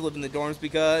of wanted to live in the dorms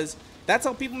because that's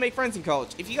how people make friends in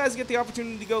college. If you guys get the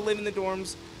opportunity to go live in the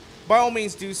dorms, by all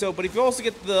means do so. But if you also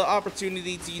get the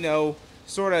opportunity to, you know,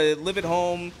 sort of live at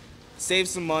home, save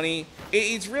some money,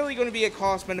 it's really going to be a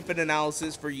cost-benefit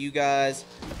analysis for you guys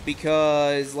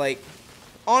because, like,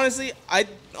 honestly, I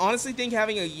honestly think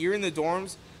having a year in the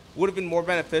dorms would have been more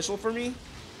beneficial for me.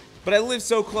 But I live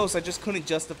so close, I just couldn't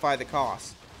justify the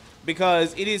cost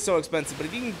because it is so expensive. But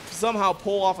if you can somehow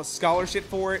pull off a scholarship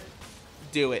for it,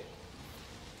 do it.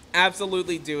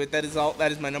 Absolutely do it. That is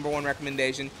my #1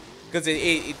 recommendation because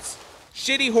it's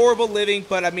shitty, horrible living,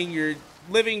 but I mean you're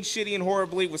living shitty and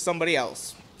horribly with somebody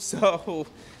else. So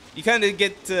you kind of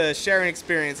get to share an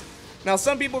experience. Now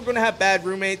some people are going to have bad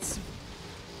roommates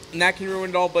and that can ruin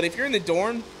it all, but if you're in the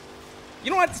dorm, you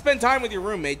don't have to spend time with your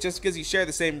roommate just because you share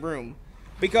the same room.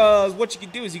 Because what you can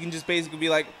do is you can just basically be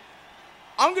like,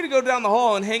 I'm going to go down the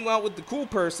hall and hang out with the cool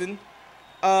person,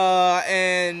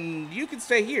 and you can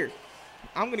stay here.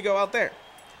 I'm going to go out there.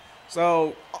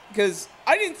 So, because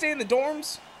I didn't stay in the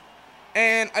dorms,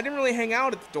 and I didn't really hang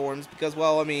out at the dorms because,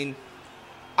 well, I mean,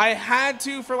 I had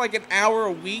to for like an hour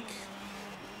a week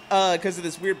because of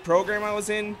this weird program I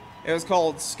was in. It was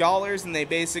called Scholars, and they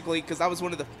basically, because I was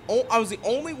the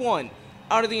only one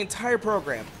out of the entire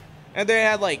program, and they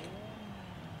had like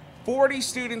 40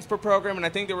 students per program, and I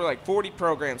think there were like 40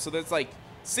 programs, so there's like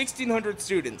 1,600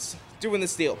 students doing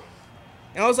this deal.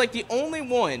 And I was like the only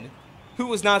one who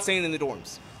was not staying in the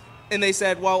dorms. And they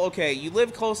said, well, okay, you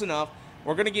live close enough,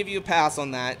 we're going to give you a pass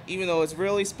on that, even though it's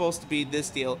really supposed to be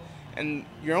this deal. And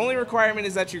your only requirement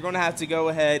is that you're going to have to go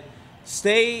ahead,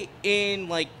 stay in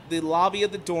like the lobby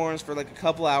of the dorms for like a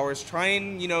couple hours, try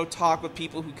and, you know, talk with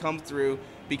people who come through,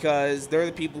 because they're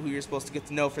the people who you're supposed to get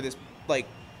to know for this, like,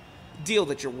 deal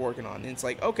that you're working on. And it's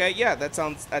like, okay, yeah, that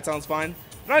sounds fine.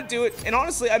 And I'd do it. And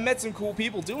honestly, I met some cool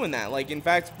people doing that. Like, in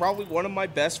fact, probably one of my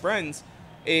best friends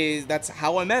that's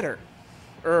how I met her.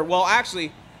 Or, well,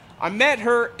 actually, I met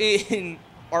her in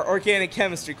our organic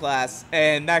chemistry class,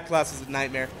 and that class was a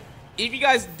nightmare. If you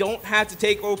guys don't have to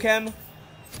take OChem,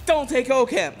 don't take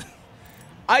OChem.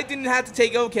 I didn't have to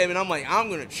take OChem, and I'm like, I'm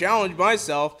going to challenge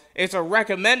myself. It's a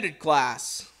recommended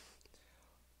class.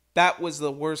 That was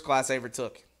the worst class I ever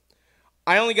took.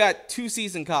 I only got 2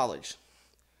 C's in college.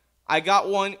 I got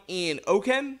one in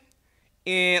OChem,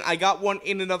 and I got one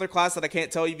in another class that I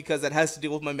can't tell you because that has to do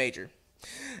with my major.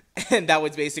 And that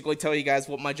would basically tell you guys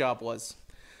what my job was.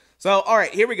 So,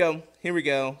 alright, here we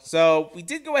go. So, we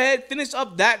did go ahead, finish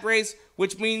up that race,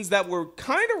 which means that we're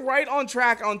kind of right on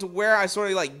track onto where I sort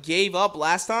of like gave up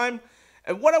last time.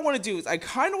 And what I want to do is I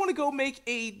kind of want to go make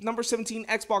a number 17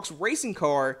 Xbox racing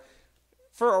car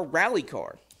for a rally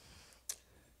car.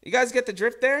 You guys get the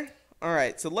drift there?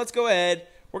 Alright, so let's go ahead.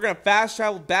 We're going to fast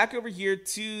travel back over here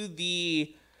to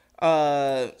the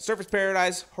Surface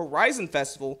Paradise Horizon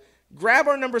Festival. Grab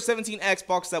our number 17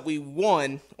 Xbox that we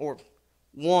won, or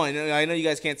won. I know you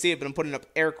guys can't see it, but I'm putting up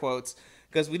air quotes.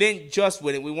 Because we didn't just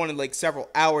win it, we won it like several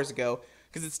hours ago.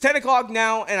 Because it's 10 o'clock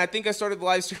now, and I think I started the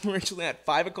live stream originally at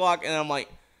 5 o'clock, and I'm like,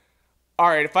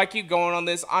 alright, if I keep going on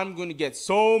this, I'm going to get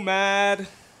so mad.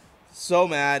 So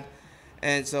mad.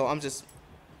 And so I'm just...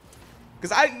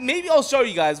 Because maybe I'll show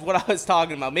you guys what I was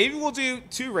talking about. Maybe we'll do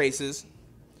 2 races.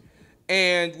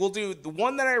 And we'll do the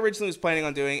one that I originally was planning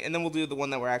on doing. And then we'll do the one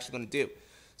that we're actually going to do.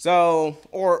 So,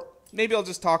 or maybe I'll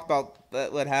just talk about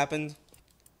what happened.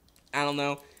 I don't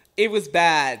know. It was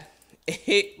bad.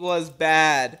 It was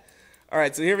bad.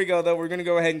 Alright, so here we go, though. We're going to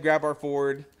go ahead and grab our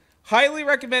Ford. Highly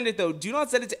recommend it, though. Do not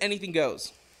set it to anything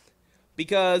goes.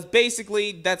 Because,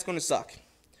 basically, that's going to suck.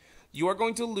 You are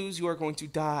going to lose. You are going to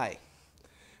die.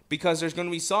 Because there's going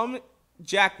to be some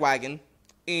jackwagon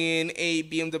in a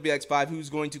BMW X5 who's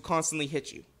going to constantly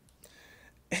hit you.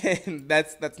 And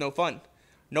that's no fun.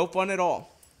 No fun at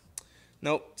all.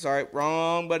 Nope, sorry,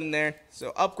 wrong button there.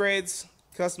 So upgrades,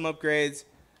 custom upgrades.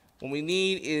 What we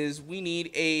need is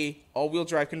a all-wheel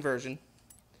drive conversion.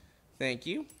 Thank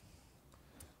you.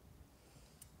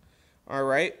 All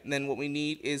right, and then what we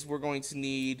need is we're going to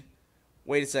need,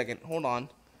 wait a second, hold on.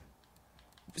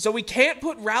 So we can't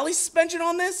put rally suspension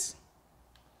on this?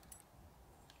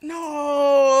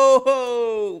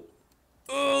 No!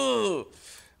 Ugh.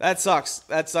 That sucks.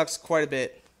 That sucks quite a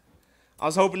bit. I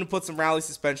was hoping to put some rally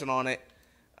suspension on it,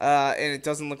 and it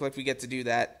doesn't look like we get to do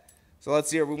that. So let's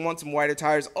see here. We want some wider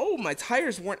tires. Oh, my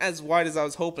tires weren't as wide as I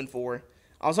was hoping for.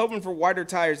 I was hoping for wider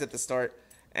tires at the start.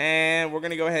 And we're going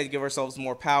to go ahead and give ourselves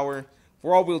more power.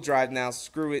 We're all-wheel drive now.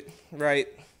 Screw it. Right.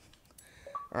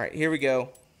 All right, here we go.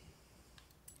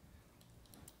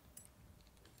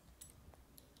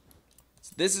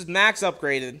 So this is max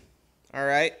upgraded. All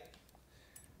right.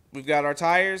 We've got our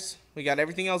tires. We got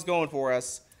everything else going for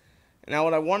us. Now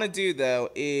what I want to do,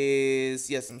 though, is,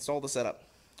 yes, install the setup.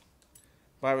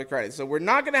 By credit. So we're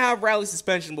not going to have rally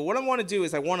suspension, but what I want to do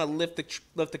is I want to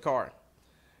lift the car.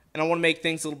 And I want to make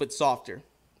things a little bit softer.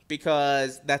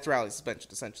 Because that's rally suspension,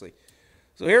 essentially.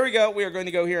 So here we go. We are going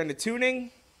to go here into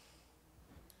tuning.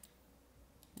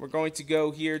 We're going to go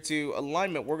here to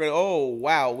alignment. We're going to, oh,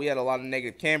 wow, we had a lot of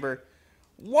negative camber.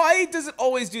 Why does it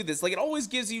always do this? Like, it always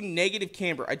gives you negative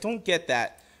camber. I don't get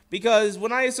that. Because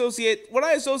what I associate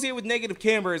with negative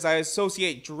camber is I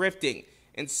associate drifting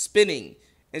and spinning.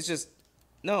 It's just,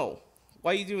 no.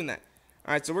 Why are you doing that?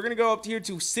 All right, so we're going to go up here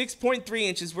to 6.3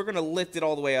 inches. We're going to lift it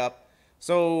all the way up.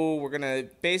 So we're going to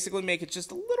basically make it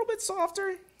just a little bit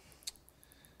softer.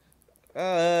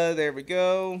 There we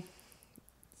go.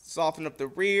 Soften up the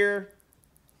rear.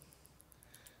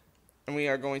 And we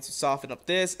are going to soften up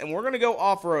this. And we're going to go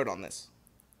off-road on this.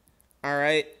 All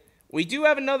right. We do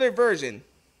have another version.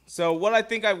 So what I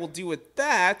think I will do with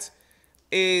that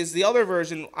is the other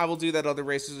version. I will do that other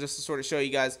races just to sort of show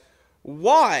you guys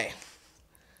why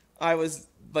I was,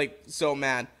 like, so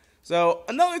mad. So,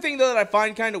 another thing, though, that I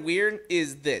find kind of weird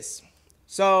is this.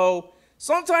 So,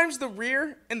 sometimes the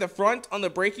rear and the front on the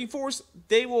braking force,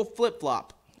 they will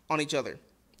flip-flop on each other.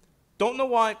 Don't know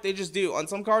why, they just do. On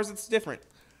some cars, it's different.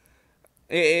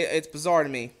 It's bizarre to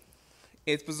me.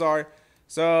 It's bizarre.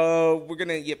 So, we're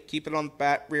going to, keep it on the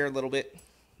back rear a little bit.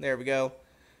 There we go.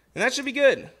 And that should be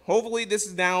good. Hopefully, this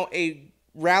is now a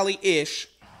rally-ish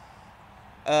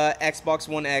Xbox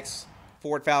One X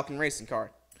Ford Falcon racing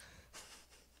car.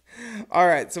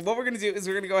 Alright, so what we're going to do is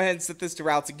we're going to go ahead and set this to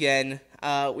routes again.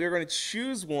 We're going to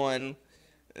choose one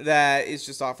that is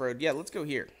just off-road. Yeah, let's go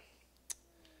here.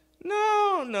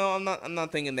 No, I'm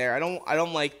not thinking there. I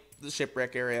don't like the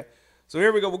shipwreck area. So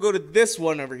here we go. We'll go to this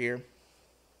one over here.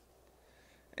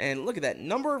 And look at that.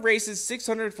 Number of races,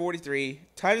 643.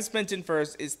 Time spent in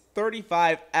first is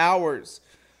 35 hours.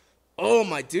 Oh,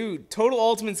 my dude. Total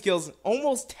ultimate skills,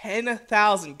 almost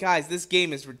 10,000. Guys, this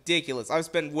game is ridiculous. I've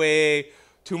spent way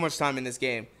too much time in this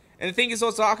game. And the thing is, I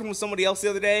was talking with somebody else the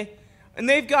other day, and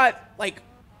they've got, like,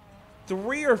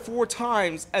 3 or 4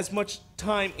 times as much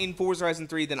time in Forza Horizon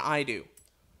 3 than I do.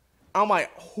 I'm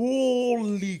like,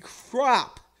 holy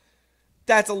crap.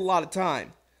 That's a lot of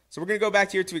time. So we're going to go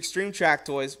back here to Extreme Track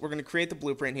Toys. We're going to create the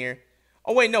blueprint here.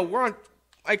 Oh, wait, no, we're on...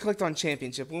 I clicked on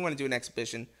Championship. We want to do an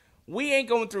exhibition. We ain't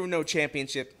going through no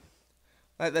championship.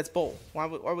 That's bull. Why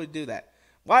would we do that?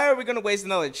 Why are we going to waste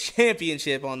another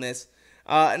championship on this?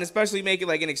 And especially make it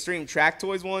like an Extreme Track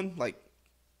Toys one? Like,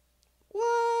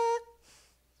 what?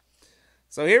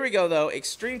 So here we go, though.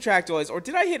 Extreme Track Toys. Or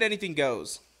did I hit anything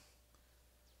goes?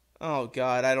 Oh,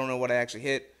 God. I don't know what I actually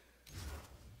hit.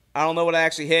 I don't know what I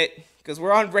actually hit. Because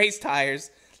we're on race tires.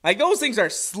 Like, those things are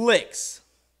slicks.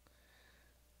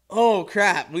 Oh,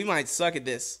 crap. We might suck at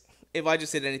this. If I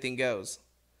just hit anything goes.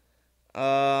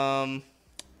 I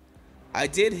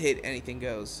did hit anything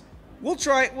goes. We'll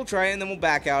try it, and then we'll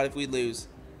back out if we lose.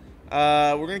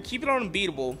 We're going to keep it on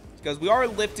unbeatable. Because we are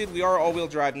lifted. We are all-wheel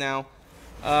drive now.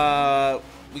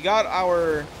 We got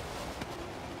our...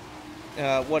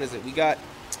 what is it? We got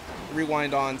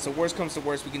rewind on. So worst comes to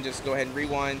worst, we can just go ahead and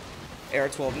rewind. Air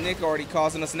 12 Nick already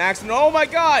causing us an accident. Oh, my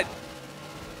God!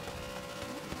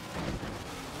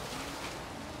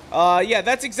 Yeah,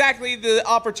 that's exactly the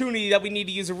opportunity that we need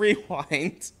to use a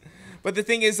rewind. But the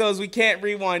thing is, though, is we can't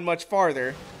rewind much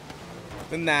farther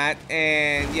than that.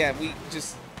 And, yeah, we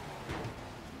just...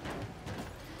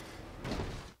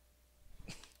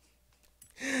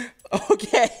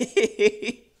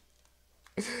 Okay.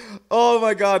 Oh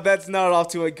my god, that's not off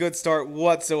to a good start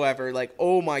whatsoever. Like,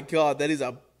 oh my god, that is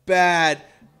a bad,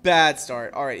 bad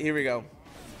start. Alright, here we go.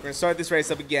 We're gonna start this race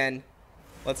up again.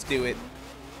 Let's do it.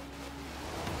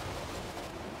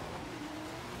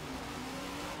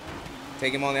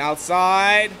 Take him on the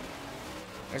outside.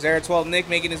 There's Air 12 Nick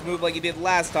making his move like he did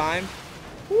last time.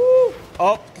 Woo!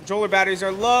 Oh, controller batteries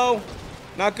are low.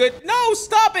 Not good. No,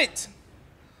 stop it!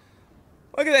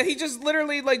 Look at that. He just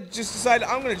literally, like, just decided,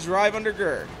 I'm going to drive under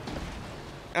Gurr.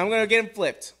 I'm going to get him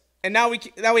flipped. And now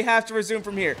we have to resume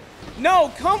from here.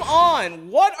 No, come on.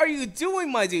 What are you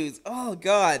doing, my dudes? Oh,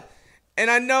 God.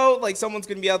 And I know, like, someone's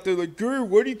going to be out there like, Gurr,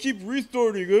 why do you keep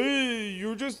restarting? Hey,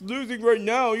 you're just losing right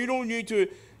now. You don't need to.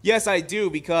 Yes, I do,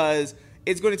 because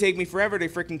it's going to take me forever to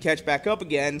freaking catch back up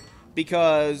again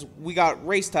because we got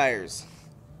race tires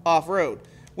off-road.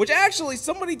 Which actually,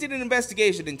 somebody did an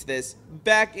investigation into this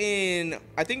back in,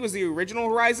 I think it was the original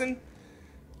Horizon.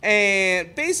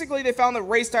 And basically, they found that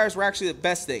race tires were actually the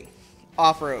best thing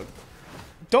off-road.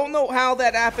 Don't know how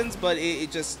that happens, but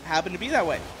it just happened to be that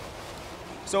way.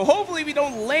 So hopefully we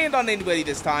don't land on anybody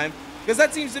this time, because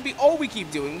that seems to be all we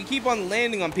keep doing. We keep on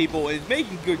landing on people and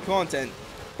making good content.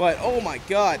 But, oh my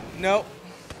god, no.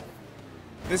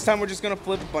 This time we're just going to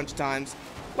flip a bunch of times.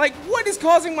 Like, what is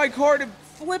causing my car to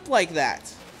flip like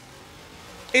that?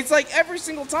 It's like every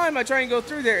single time I try and go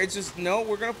through there, it's just, no,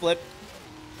 we're going to flip.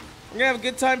 We're going to have a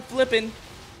good time flipping.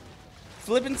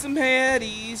 Flipping some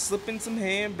hatties, slipping some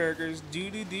hamburgers,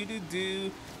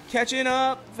 do-do-do-do-do. Catching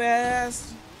up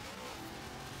fast.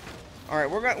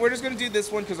 Alright, we're just going to do this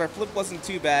one because our flip wasn't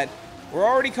too bad. We're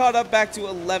already caught up back to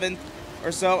 11th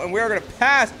or so, and we are going to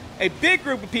pass a big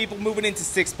group of people moving into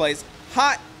 6th place.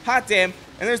 Hot damn.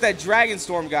 And there's that Dragon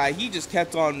Storm guy. He just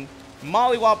kept on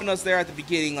mollywopping us there at the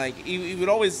beginning. Like, he would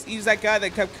always, he's that guy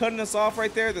that kept cutting us off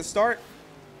right there at the start.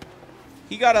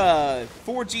 He got a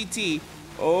 4 GT.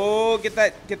 Oh, get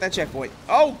that checkpoint.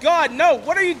 Oh god, no!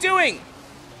 What are you doing?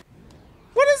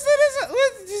 What is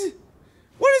that?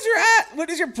 What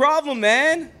is your problem,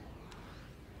 man?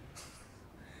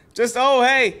 Just, oh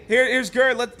hey, here's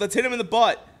Gert. Let's hit him in the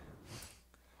butt.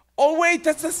 Oh wait,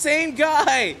 that's the same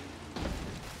guy.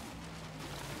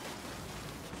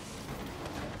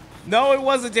 No, it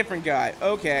was a different guy.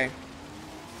 Okay.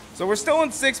 So we're still in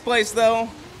 6th place, though,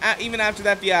 even after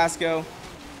that fiasco.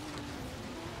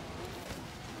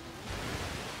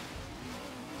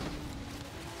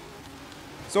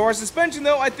 So our suspension,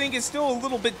 though, I think is still a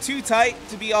little bit too tight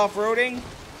to be off-roading.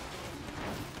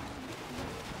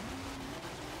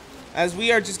 As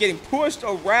we are just getting pushed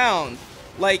around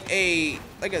like a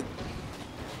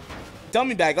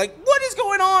dummy bag. Like, what is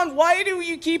going on? Why do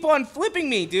you keep on flipping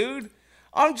me, dude?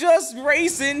 I'm just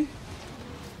racing.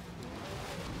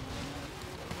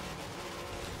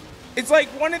 It's like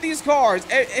one of these cars.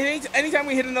 Anytime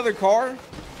we hit another car,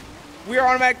 we are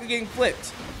automatically getting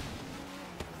flipped.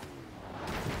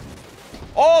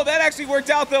 Oh, that actually worked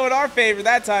out, though, in our favor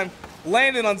that time.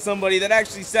 Landed on somebody that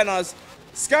actually sent us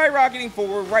skyrocketing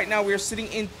forward. Right now, we are sitting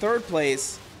in 3rd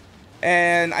place.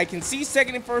 And I can see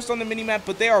 2nd and 1st on the minimap,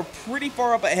 but they are pretty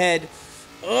far up ahead.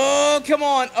 Oh, come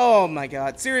on. Oh, my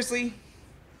God. Seriously?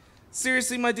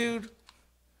 Seriously, my dude?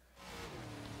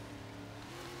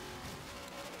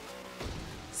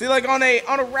 See, like, on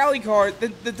a rally car,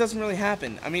 that doesn't really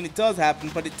happen. I mean, it does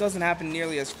happen, but it doesn't happen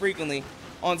nearly as frequently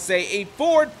on, say, a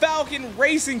Ford Falcon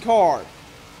racing car.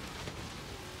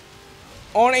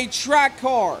 On a track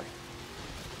car.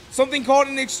 Something called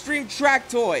an extreme track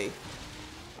toy.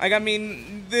 Like, I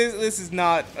mean, this is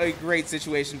not a great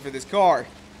situation for this car.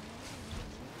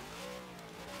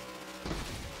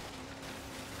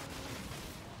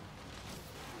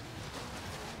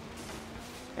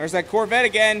 There's that Corvette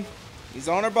again. He's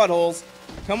on our buttholes.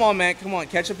 Come on, man. Come on.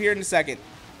 Catch up here in a second.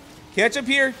 Catch up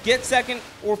here. Get 2nd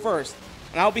or 1st.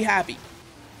 And I'll be happy.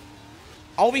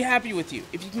 I'll be happy with you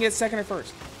if you can get 2nd or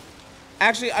 1st.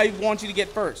 Actually, I want you to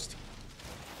get 1st.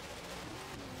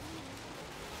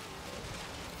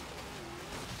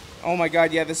 Oh my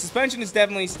god, yeah. The suspension is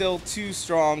definitely still too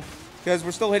strong because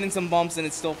we're still hitting some bumps and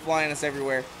it's still flying us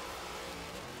everywhere.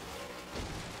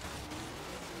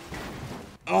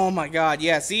 Oh my god,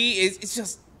 yeah, see, it's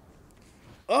just,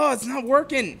 oh, it's not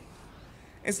working.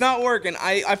 It's not working.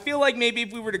 I feel like maybe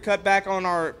if we were to cut back on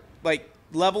our, like,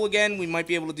 level again, we might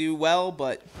be able to do well,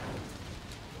 but.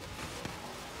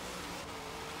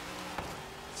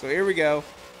 So here we go.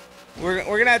 We're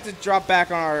gonna have to drop back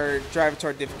on our drive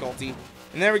retard difficulty.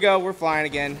 And there we go, we're flying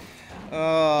again.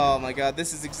 Oh my god,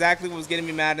 this is exactly what was getting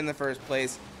me mad in the first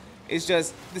place. It's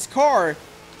just, this car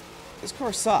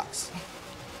sucks.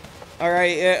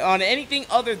 Alright, on anything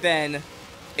other than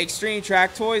extreme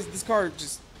track toys, this car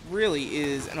just really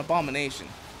is an abomination.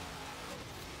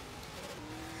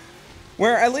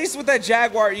 Where at least with that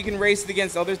Jaguar, you can race it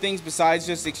against other things besides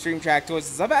just extreme track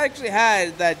toys. I've actually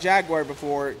had that Jaguar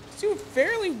before do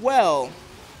fairly well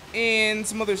in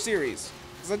some other series.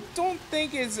 Because I don't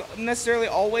think it's necessarily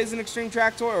always an extreme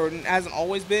track toy, or it hasn't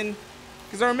always been.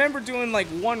 Because I remember doing like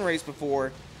one race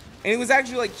before, and it was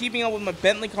actually like keeping up with my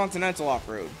Bentley Continental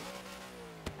off-road.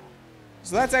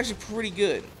 So that's actually pretty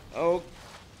good. Oh,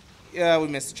 yeah, we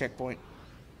missed the checkpoint.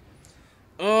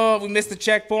 Oh, we missed the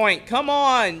checkpoint. Come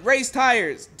on, race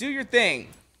tires. Do your thing.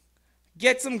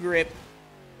 Get some grip.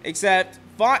 Except,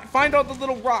 find all the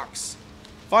little rocks.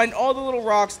 Find all the little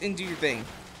rocks and do your thing.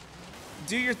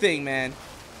 Do your thing, man.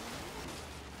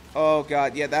 Oh,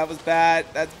 God. Yeah, that was bad.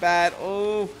 That's bad.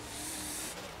 Oh.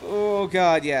 Oh,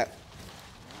 God, yeah.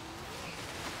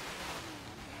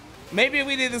 Maybe if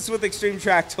we did this with Extreme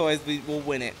Track Toys, we'll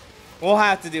win it. We'll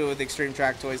have to do it with Extreme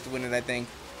Track Toys to win it, I think.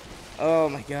 Oh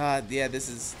my God, yeah, this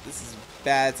is a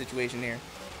bad situation here.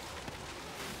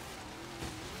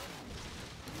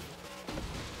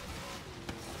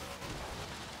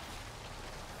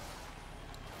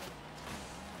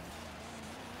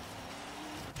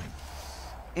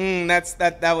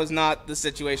 That was not the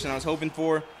situation I was hoping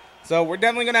for. So we're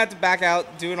definitely gonna have to back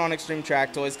out, do it on Extreme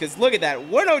Track Toys, because look at that,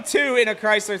 102 in a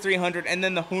Chrysler 300, and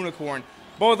then the Unicorn,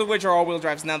 both of which are all-wheel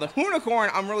drives. Now the Unicorn,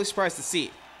 I'm really surprised to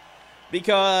see.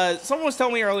 Because someone was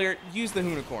telling me earlier, use the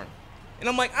Unicorn. And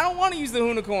I'm like, I don't want to use the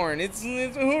Unicorn. It's a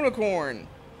Unicorn.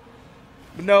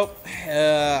 But nope.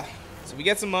 So we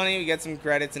get some money, we get some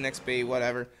credits and XP,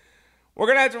 whatever. We're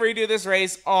going to have to redo this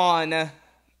race on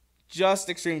just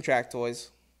Extreme Track Toys.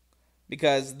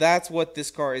 Because that's what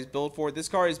this car is built for. This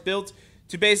car is built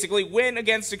to basically win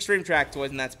against Extreme Track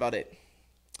Toys, and that's about it.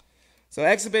 So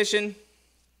Exhibition.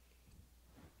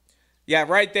 Yeah,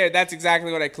 right there, that's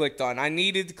exactly what I clicked on. I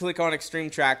needed to click on Extreme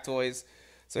Track Toys.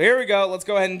 So here we go, let's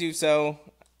go ahead and do so.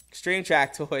 Extreme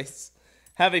Track Toys.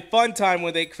 Have a fun time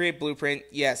with it, create blueprint.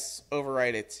 Yes,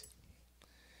 overwrite it.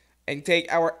 And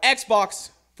take our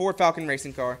Xbox Ford Falcon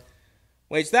racing car.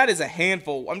 Which, that is a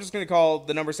handful. I'm just going to call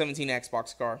the number 17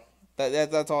 Xbox car.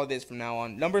 That's all it is from now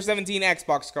on. Number 17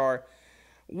 Xbox car.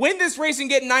 Win this race and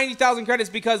get 90,000 credits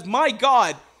because, my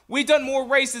God, we've done more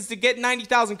races to get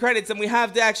 90,000 credits than we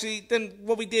have to actually, than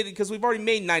what we did because we've already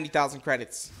made 90,000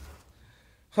 credits.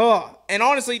 Huh. And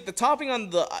honestly, the topping on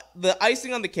the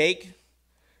icing on the cake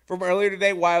from earlier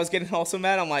today, why I was getting all so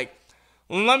mad, I'm like,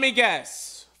 let me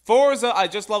guess. Forza, I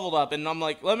just leveled up, and I'm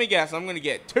like, let me guess, I'm going to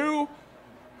get 2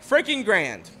 freaking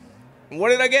grand. And what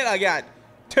did I get? I got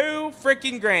 2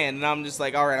 freaking grand. And I'm just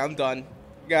like, all right, I'm done.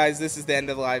 Guys, this is the end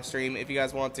of the live stream. If you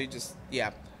guys want to, just,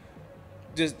 yeah.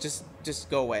 Just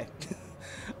go away.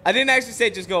 I didn't actually say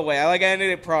just go away. I ended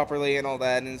it properly and all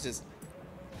that, and it's just,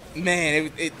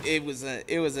 man, it was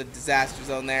a disaster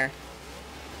zone there.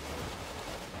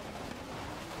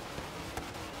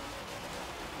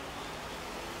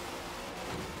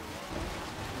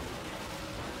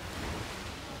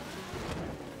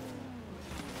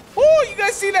 Oh, you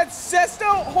guys see that Sesto?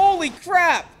 Holy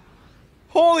crap!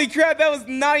 Holy crap, that was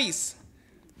nice.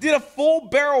 Did a full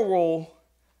barrel roll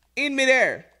in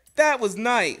midair. That was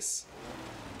nice.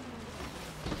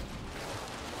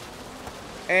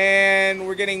 And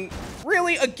we're getting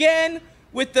really again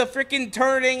with the freaking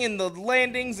turning and the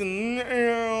landings and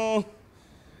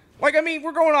like, I mean,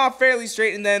 we're going off fairly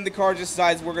straight and then the car just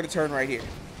decides we're going to turn right here.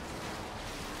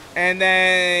 And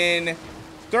then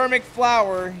Thermic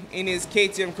Flower in his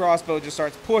KTM crossbow just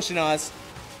starts pushing us,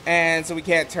 and so we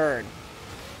can't turn.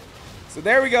 So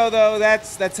there we go, though.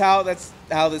 That's how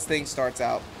this thing starts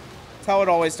out. That's how it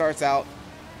always starts out.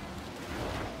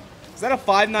 Is that a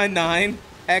 599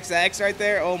 XX right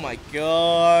there? Oh my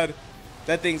God,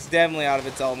 that thing's definitely out of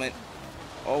its element.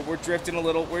 Oh, we're drifting a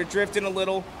little. We're drifting a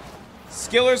little.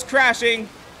 Skiller's crashing.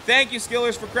 Thank you,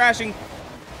 Skillers, for crashing.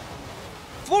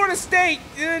 Florida State,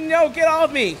 no, get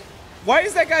off me. Why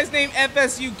is that guy's name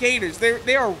FSU Gators?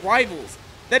 They are rivals.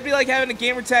 That'd be like having a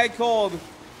gamer tag called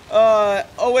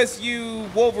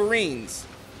OSU Wolverines.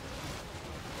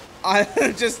 I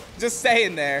just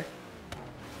saying there.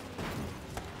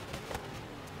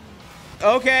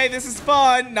 Okay, this is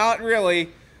fun. Not really.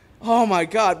 Oh my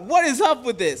God, what is up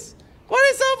with this? What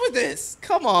is up with this?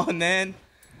 Come on, man.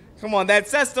 Come on, that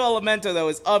Sesto Elemento though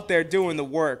is up there doing the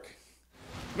work.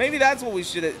 Maybe that's what we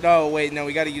should have. No, wait, no,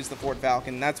 we got to use the Ford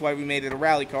Falcon. That's why we made it a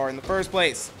rally car in the first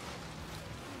place.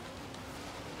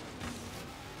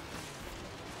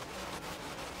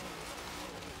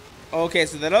 Okay,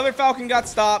 so that other Falcon got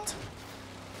stopped.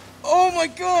 Oh my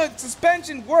God,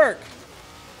 suspension work.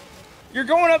 You're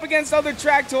going up against other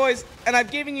track toys, and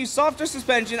I've given you softer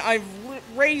suspension. I've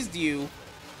raised you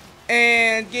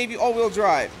and gave you all-wheel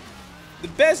drive. The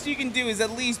best you can do is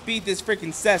at least beat this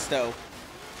freaking Sesto.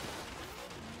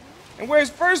 And whereas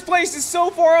first place is so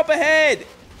far up ahead.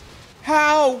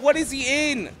 How? What is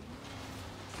he in?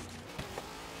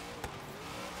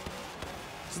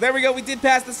 So there we go. We did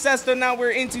pass the Sesto. Now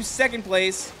we're into second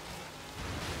place.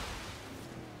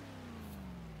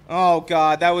 Oh,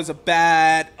 God. That was a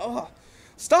bad... Oh,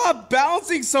 stop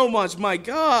bouncing so much. My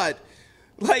God.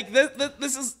 Like,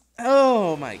 this is...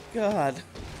 Oh, my God.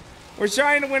 We're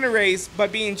trying to win a race by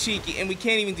being cheeky, and we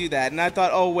can't even do that. And I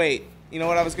thought, oh, wait. You know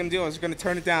what I was going to do? I was going to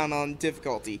turn it down on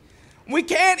difficulty. We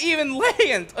can't even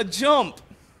land a jump.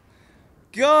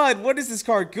 God, what is this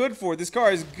car good for? This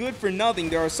car is good for nothing.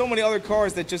 There are so many other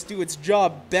cars that just do its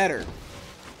job better.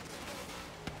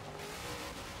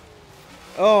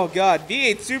 Oh, God.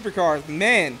 V8 supercars,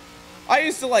 man. I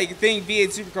used to, like, think V8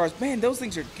 supercars, man, those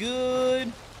things are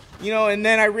good. You know, and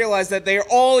then I realized that they are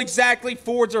all exactly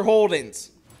Fords or Holdens.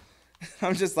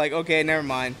 I'm just like, okay, never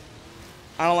mind.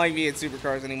 I don't like V8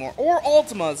 supercars anymore. Or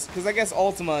Altimas, because I guess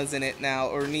Altima is in it now,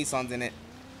 or Nissan's in it.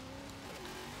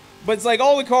 But it's like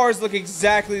all the cars look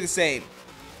exactly the same.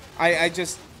 I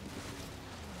just...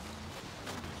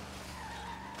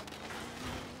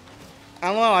 I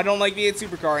don't know, I don't like V8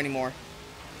 supercar anymore.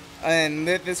 And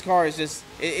this car is just...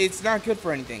 It's not good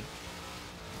for anything.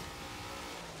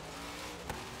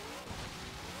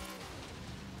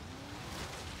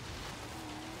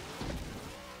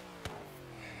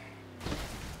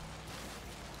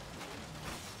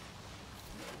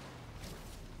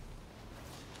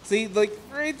 See, like,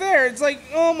 right there, it's like,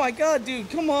 oh my God, dude,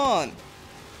 come on.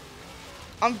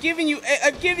 I've given you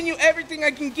everything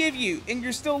I can give you, and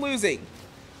you're still losing.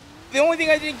 The only thing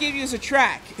I didn't give you is a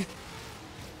track.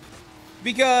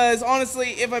 Because, honestly,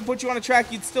 if I put you on a track,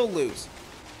 you'd still lose.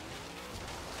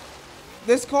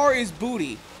 This car is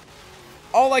booty.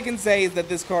 All I can say is that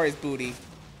this car is booty.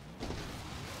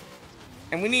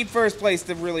 And we need first place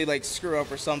to really, like, screw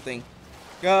up or something.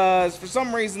 Because for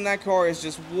some reason that car is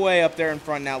just way up there in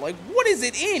front now. Like, what is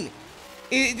it in?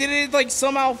 Did it, like,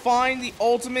 somehow find the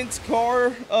ultimate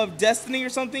car of destiny or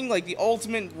something? Like the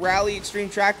ultimate rally extreme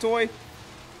track toy?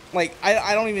 Like,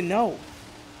 I don't even know.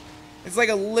 It's like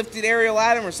a lifted Ariel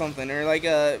Atom or something. Or like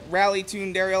a rally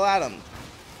tuned Ariel Atom.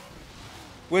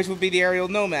 Which would be the Ariel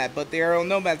Nomad. But the Ariel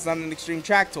Nomad's not an extreme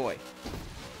track toy.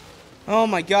 Oh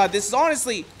my God, this is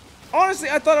honestly,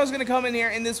 I thought I was going to come in here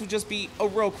and this would just be a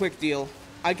real quick deal.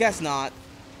 I guess not.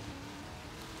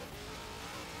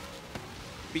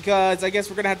 Because I guess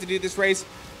we're going to have to do this race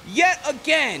yet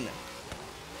again.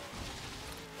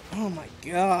 Oh my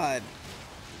God.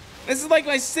 This is like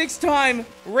my 6th time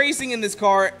racing in this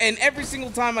car, and every single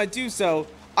time I do so,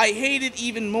 I hate it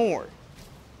even more.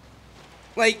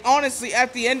 Like, honestly,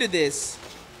 at the end of this,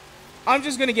 I'm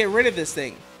just going to get rid of this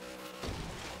thing.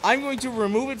 I'm going to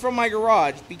remove it from my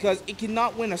garage because it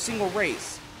cannot win a single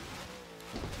race.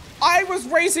 I was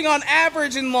racing on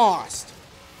average and lost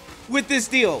with this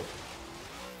deal.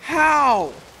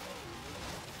 How?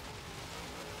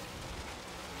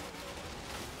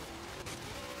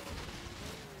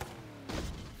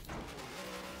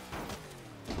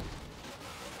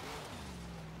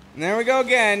 And there we go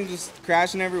again, just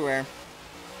crashing everywhere.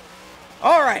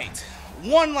 Alright,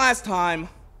 one last time.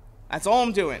 That's all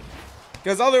I'm doing.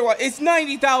 Because otherwise, it's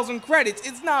 90,000 credits.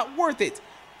 It's not worth it.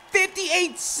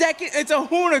 58 seconds. It's a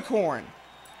unicorn.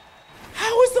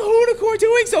 How is the unicorn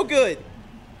doing so good?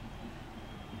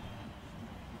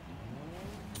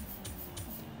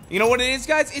 You know what it is,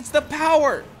 guys? It's the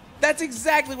power. That's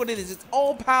exactly what it is. It's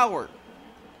all power.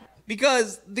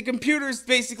 Because the computer's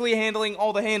basically handling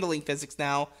all the handling physics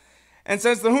now. And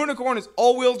since the unicorn is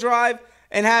all-wheel drive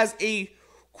and has a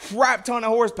crap ton of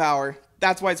horsepower,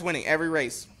 that's why it's winning every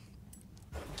race.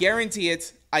 Guarantee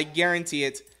it. I guarantee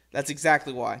it. That's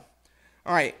exactly why.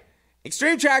 Alright.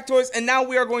 Extreme track toys, and now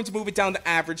we are going to move it down to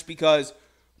average because,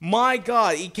 my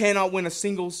God, he cannot win a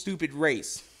single stupid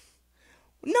race.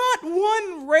 Not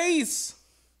one race.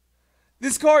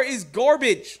 This car is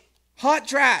garbage. Hot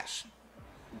trash.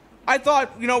 I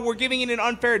thought, you know, we're giving it an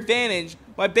unfair advantage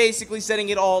by basically setting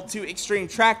it all to extreme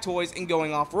track toys and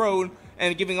going off-road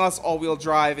and giving us all-wheel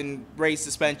drive and race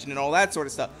suspension and all that sort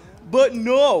of stuff. But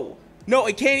no. No,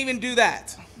 it can't even do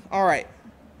that. Alright.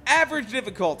 Average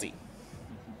difficulty.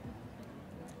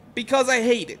 Because I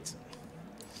hate it.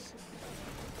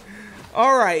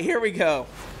 Alright, here we go.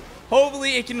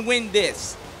 Hopefully it can win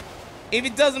this. If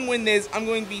it doesn't win this, I'm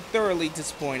going to be thoroughly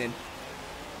disappointed.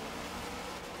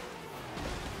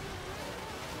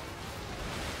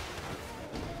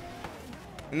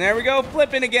 And there we go,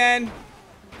 flipping again.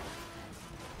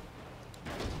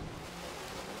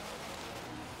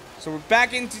 So we're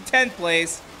back into 10th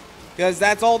place. Because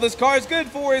that's all this car is good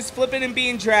for, is flipping and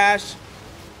being trash.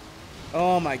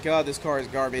 Oh my god, this car is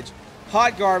garbage.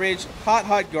 Hot garbage. Hot,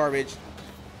 hot garbage.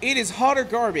 It is hotter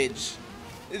garbage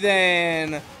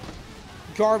than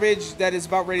garbage that is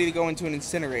about ready to go into an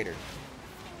incinerator.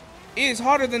 It is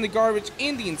hotter than the garbage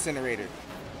in the incinerator.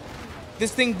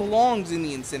 This thing belongs in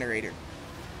the incinerator.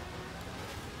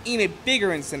 In a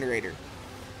bigger incinerator.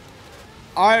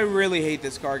 I really hate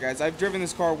this car, guys. I've driven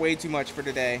this car way too much for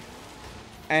today.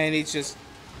 And it's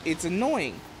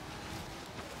annoying.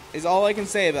 Is all I can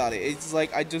say about it. It's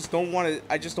like I just don't want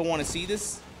to see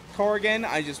this car again.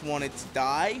 I just want it to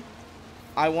die.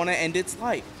 I want to end its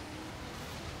life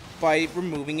by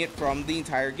removing it from the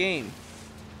entire game.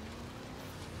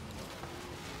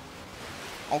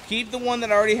 I'll keep the one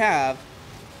that I already have,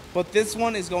 but this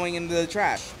one is going into the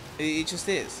trash. It just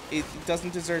is. It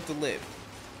doesn't deserve to live.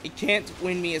 It can't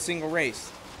win me a single race.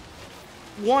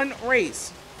 One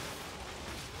race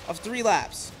of 3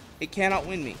 laps. It cannot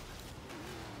win me.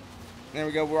 There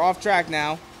we go. We're off track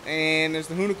now. And there's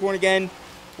the unicorn again.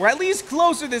 We're at least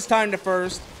closer this time to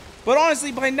first. But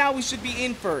honestly, by now we should be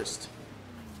in first.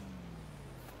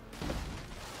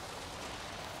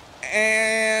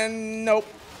 And nope.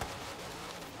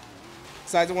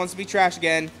 Decides it wants to be trash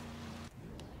again.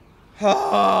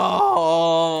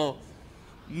 Oh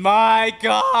my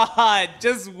god.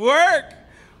 Just work.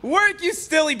 Work, you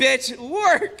silly bitch.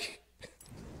 Work.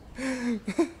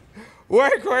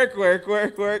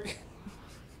 Work.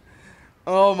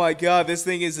 Oh my god, this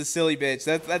thing is a silly bitch.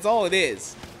 That's all it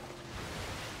is.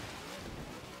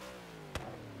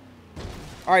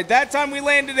 Alright, that time we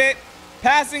landed it,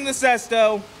 passing the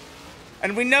Sesto.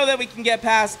 And we know that we can get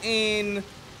past in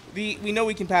the... We know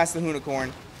we can pass the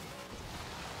unicorn.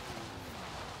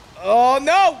 Oh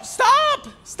no! Stop!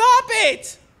 Stop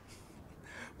it!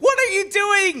 What are you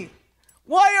doing?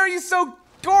 Why are you so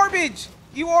garbage?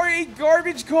 You are a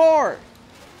garbage car.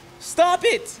 Stop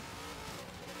it.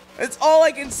 That's all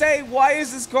I can say. Why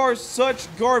is this car such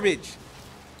garbage?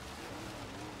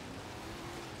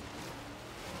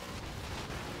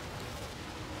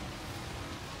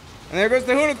 And there goes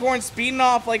the unicorn speeding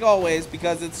off like always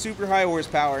because it's super high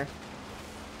horsepower.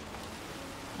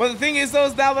 But the thing is though,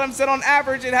 is now that I'm set on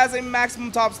average, it has a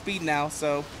maximum top speed now,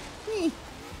 so...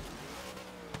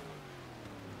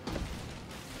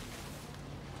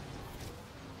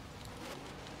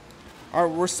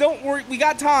 Alright, we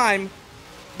got time,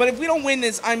 but if we don't win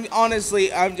this, I'm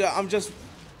just...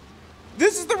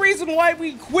 This is the reason why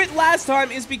we quit last time,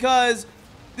 is because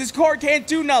this car can't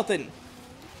do nothing.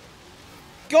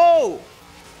 Go!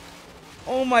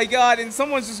 Oh my god, and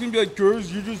someone's just gonna be like, "Girls,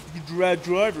 you're just a bad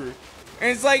driver." And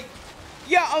it's like,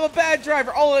 yeah, I'm a bad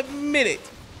driver, I'll admit it.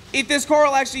 If this car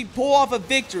will actually pull off a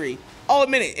victory, I'll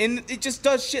admit it, and it just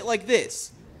does shit like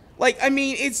this. Like, I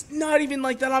mean, it's not even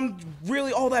like that I'm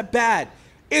really all that bad.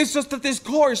 It's just that this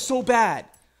car is so bad.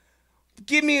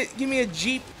 Give me a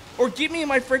Jeep, or give me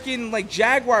my freaking, like,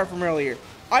 Jaguar from earlier.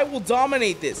 I will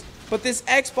dominate this. But this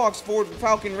Xbox Ford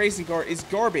Falcon racing car is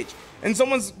garbage. And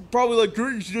someone's probably like,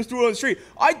 "Great, you should just do it on the street."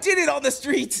 I did it on the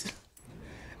street.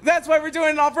 That's why we're doing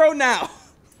it off-road now.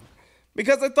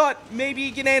 Because I thought maybe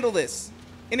you can handle this.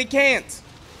 And it can't.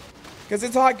 Because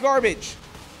it's hot garbage.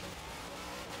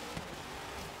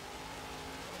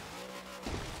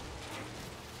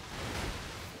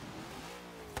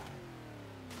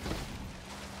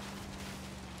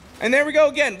 And there we go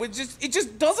again. It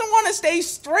just doesn't want to stay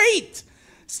straight.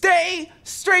 Stay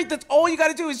straight. That's all you got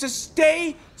to do, is just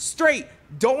stay straight.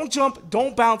 Don't jump.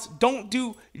 Don't bounce. Don't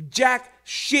do jack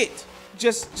shit.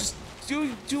 Just do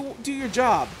your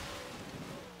job.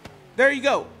 There you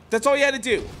go. That's all you had to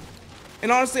do.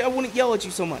 And honestly, I wouldn't yell at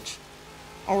you so much.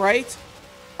 All right?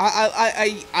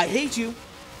 I hate you.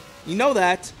 You know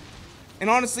that. And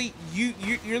honestly,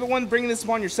 you're the one bringing this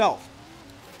upon yourself.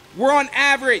 We're on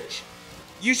average.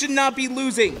 You should not be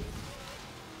losing.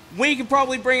 We could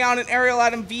probably bring out an Ariel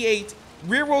Atom V8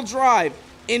 rear-wheel drive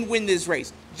and win this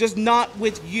race. Just not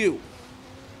with you.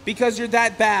 Because you're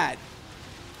that bad.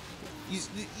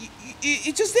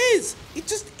 It just is. It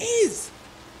just is.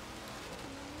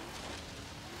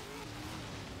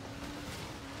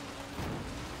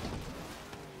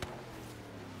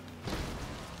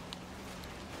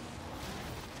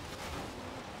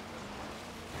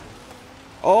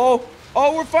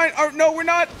 Oh, we're fine. Oh, no, we're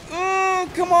not. Oh,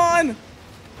 come on.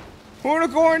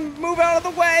 Unicorn, move out of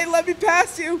the way. Let me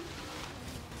pass you.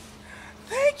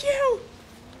 Thank you.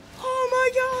 Oh,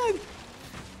 my God.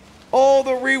 All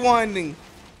the rewinding.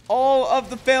 All of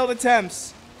the failed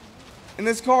attempts. And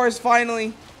this car has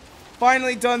finally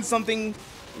done something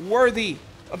worthy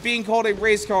of being called a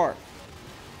race car.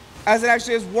 as it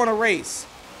actually has won a race.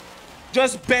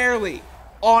 Just barely,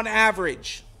 on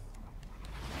average.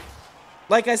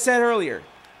 Like I said earlier,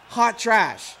 hot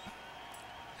trash.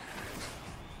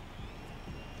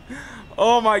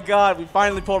 Oh my god, we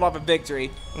finally pulled off a victory.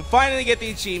 We finally get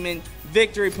the achievement,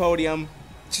 victory podium.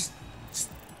 Just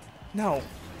no.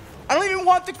 I don't even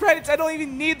want the credits. I don't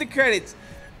even need the credits.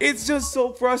 It's just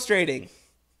so frustrating.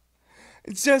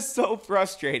 It's just so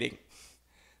frustrating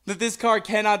that this car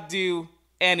cannot do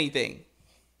anything.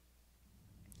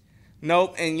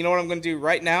 Nope, and you know what I'm going to do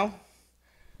right now?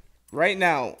 Right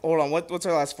now. Hold on, what's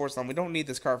our last Forzathon? We don't need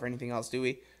this car for anything else, do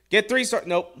we? Get 3 stars.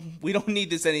 Nope, we don't need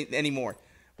this anymore.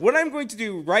 What I'm going to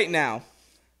do right now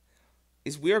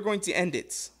is we are going to end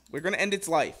it. We're going to end its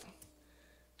life.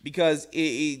 Because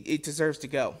it deserves to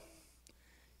go.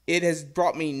 It has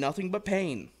brought me nothing but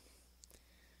pain.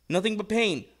 Nothing but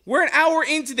pain. We're an hour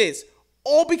into this.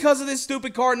 All because of this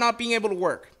stupid car not being able to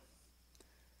work.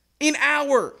 An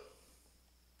hour.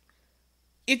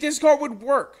 If this car would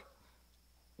work,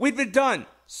 we'd been done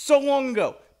so long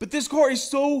ago. But this car is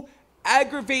so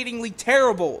aggravatingly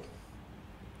terrible.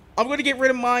 I'm going to get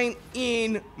rid of mine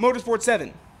in Motorsport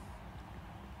 7.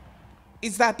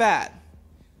 It's that bad.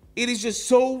 It is just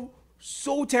so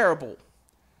terrible.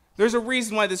 There's a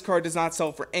reason why this car does not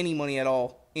sell for any money at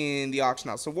all in the auction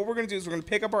house. So what we're going to do is we're going to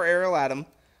pick up our aerial atom.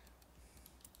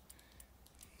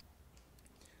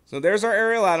 So there's our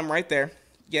aerial atom right there.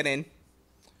 Get in.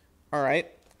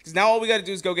 Alright. Because now all we got to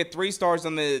do is go get 3 stars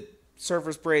on the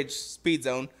Surfers Bridge speed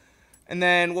zone. And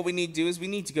then what we need to do is we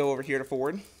need to go over here to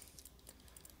Ford.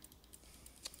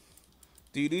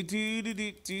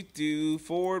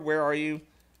 Ford, where are you?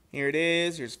 Here it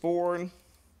is. Here's Ford.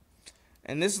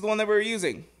 And this is the one that we were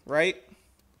using, right?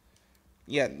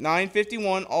 Yeah,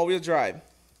 951 all-wheel drive.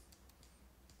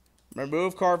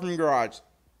 Remove car from garage.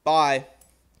 Bye.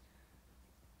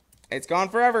 It's gone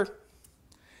forever.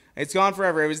 It's gone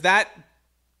forever. It was that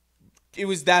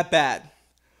bad.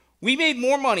 We made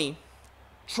more money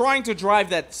trying to drive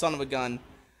that son of a gun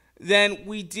than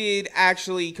we did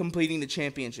actually completing the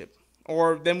championship.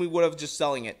 Or than we would have just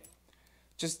selling it.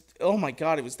 Just, oh my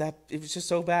god, it was just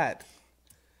so bad.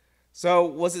 So,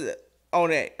 was it, oh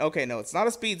no, okay, no, it's not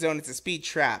a speed zone, it's a speed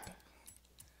trap.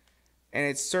 And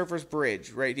it's Surfers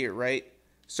Bridge, right here, right?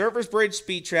 Surfers Bridge,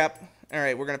 speed trap.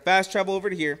 Alright, we're going to fast travel over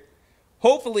to here.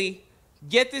 Hopefully,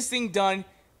 get this thing done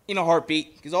in a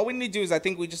heartbeat. Because all we need to do is, I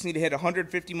think we just need to hit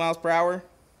 150 miles per hour.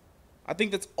 I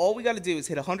think that's all we got to do is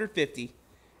hit 150.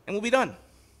 And we'll be done.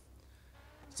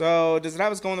 So, does it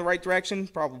have us going the right direction?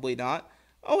 Probably not.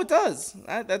 Oh, it does.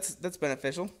 That's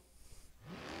beneficial.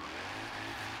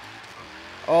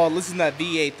 Oh, listen to that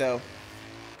V8, though.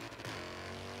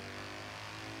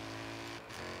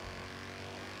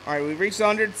 Alright, we've reached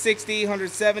 160,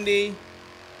 170.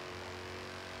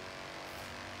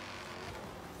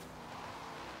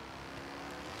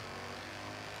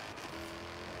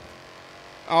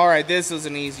 Alright, this was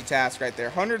an easy task right there.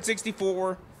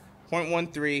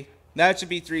 164.13. That should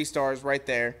be 3 stars right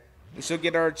there. We should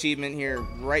get our achievement here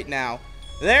right now.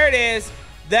 There it is.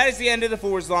 That is the end of the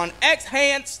Forzathon.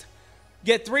 Enhanced.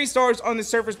 Get 3 stars on the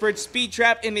Surfers Bridge speed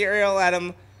trap in the aerial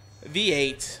atom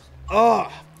V8. Oh,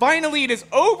 finally it is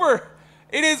over.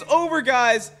 It is over,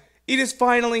 guys. It is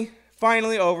finally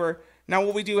over. Now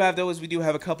what we do have though is we do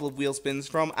have a couple of wheel spins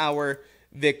from our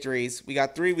victories. We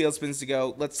got 3 wheel spins to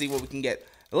go. Let's see what we can get.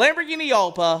 Lamborghini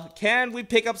Yalpa. Can we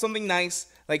pick up something nice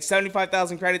like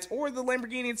 75,000 credits or the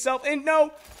Lamborghini itself? And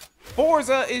no,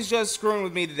 Forza is just screwing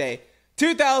with me today.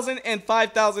 2,000 and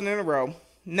 5,000 in a row.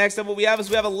 Next up, what we have is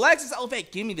we have a Lexus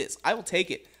LFA. Give me this. I will take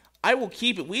it. I will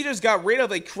keep it. We just got rid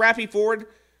of a crappy Ford.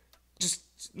 Just,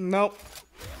 nope.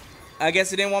 I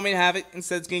guess it didn't want me to have it.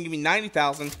 Instead, it's going to give me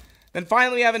 90,000. Then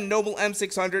finally, we have a Noble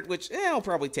M600, which, I'll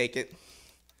probably take it.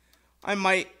 I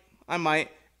might.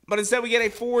 But instead, we get a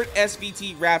Ford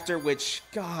SVT Raptor, which,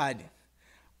 God,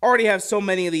 already have so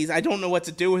many of these. I don't know what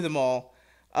to do with them all.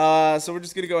 So we're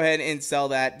just going to go ahead and sell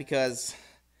that because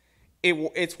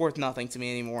it's worth nothing to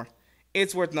me anymore.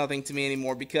 It's worth nothing to me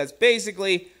anymore because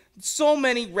basically, so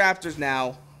many Raptors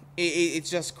now, it's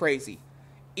just crazy.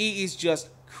 It is just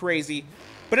crazy.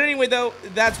 But anyway, though,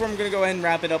 that's where I'm going to go ahead and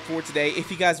wrap it up for today.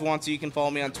 If you guys want to, you can follow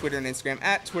me on Twitter and Instagram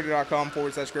at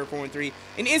twitter.com/Grove413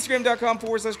 and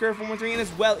Instagram.com/Grove413. And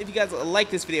as well, if you guys like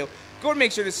this video, go ahead and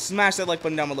make sure to smash that like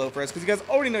button down below for us because you guys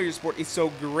already know your support is so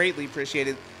greatly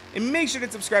appreciated. And make sure to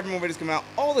subscribe for more videos coming out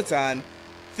all the time.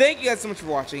 Thank you guys so much for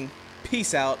watching.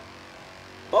 Peace out.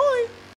 Bye.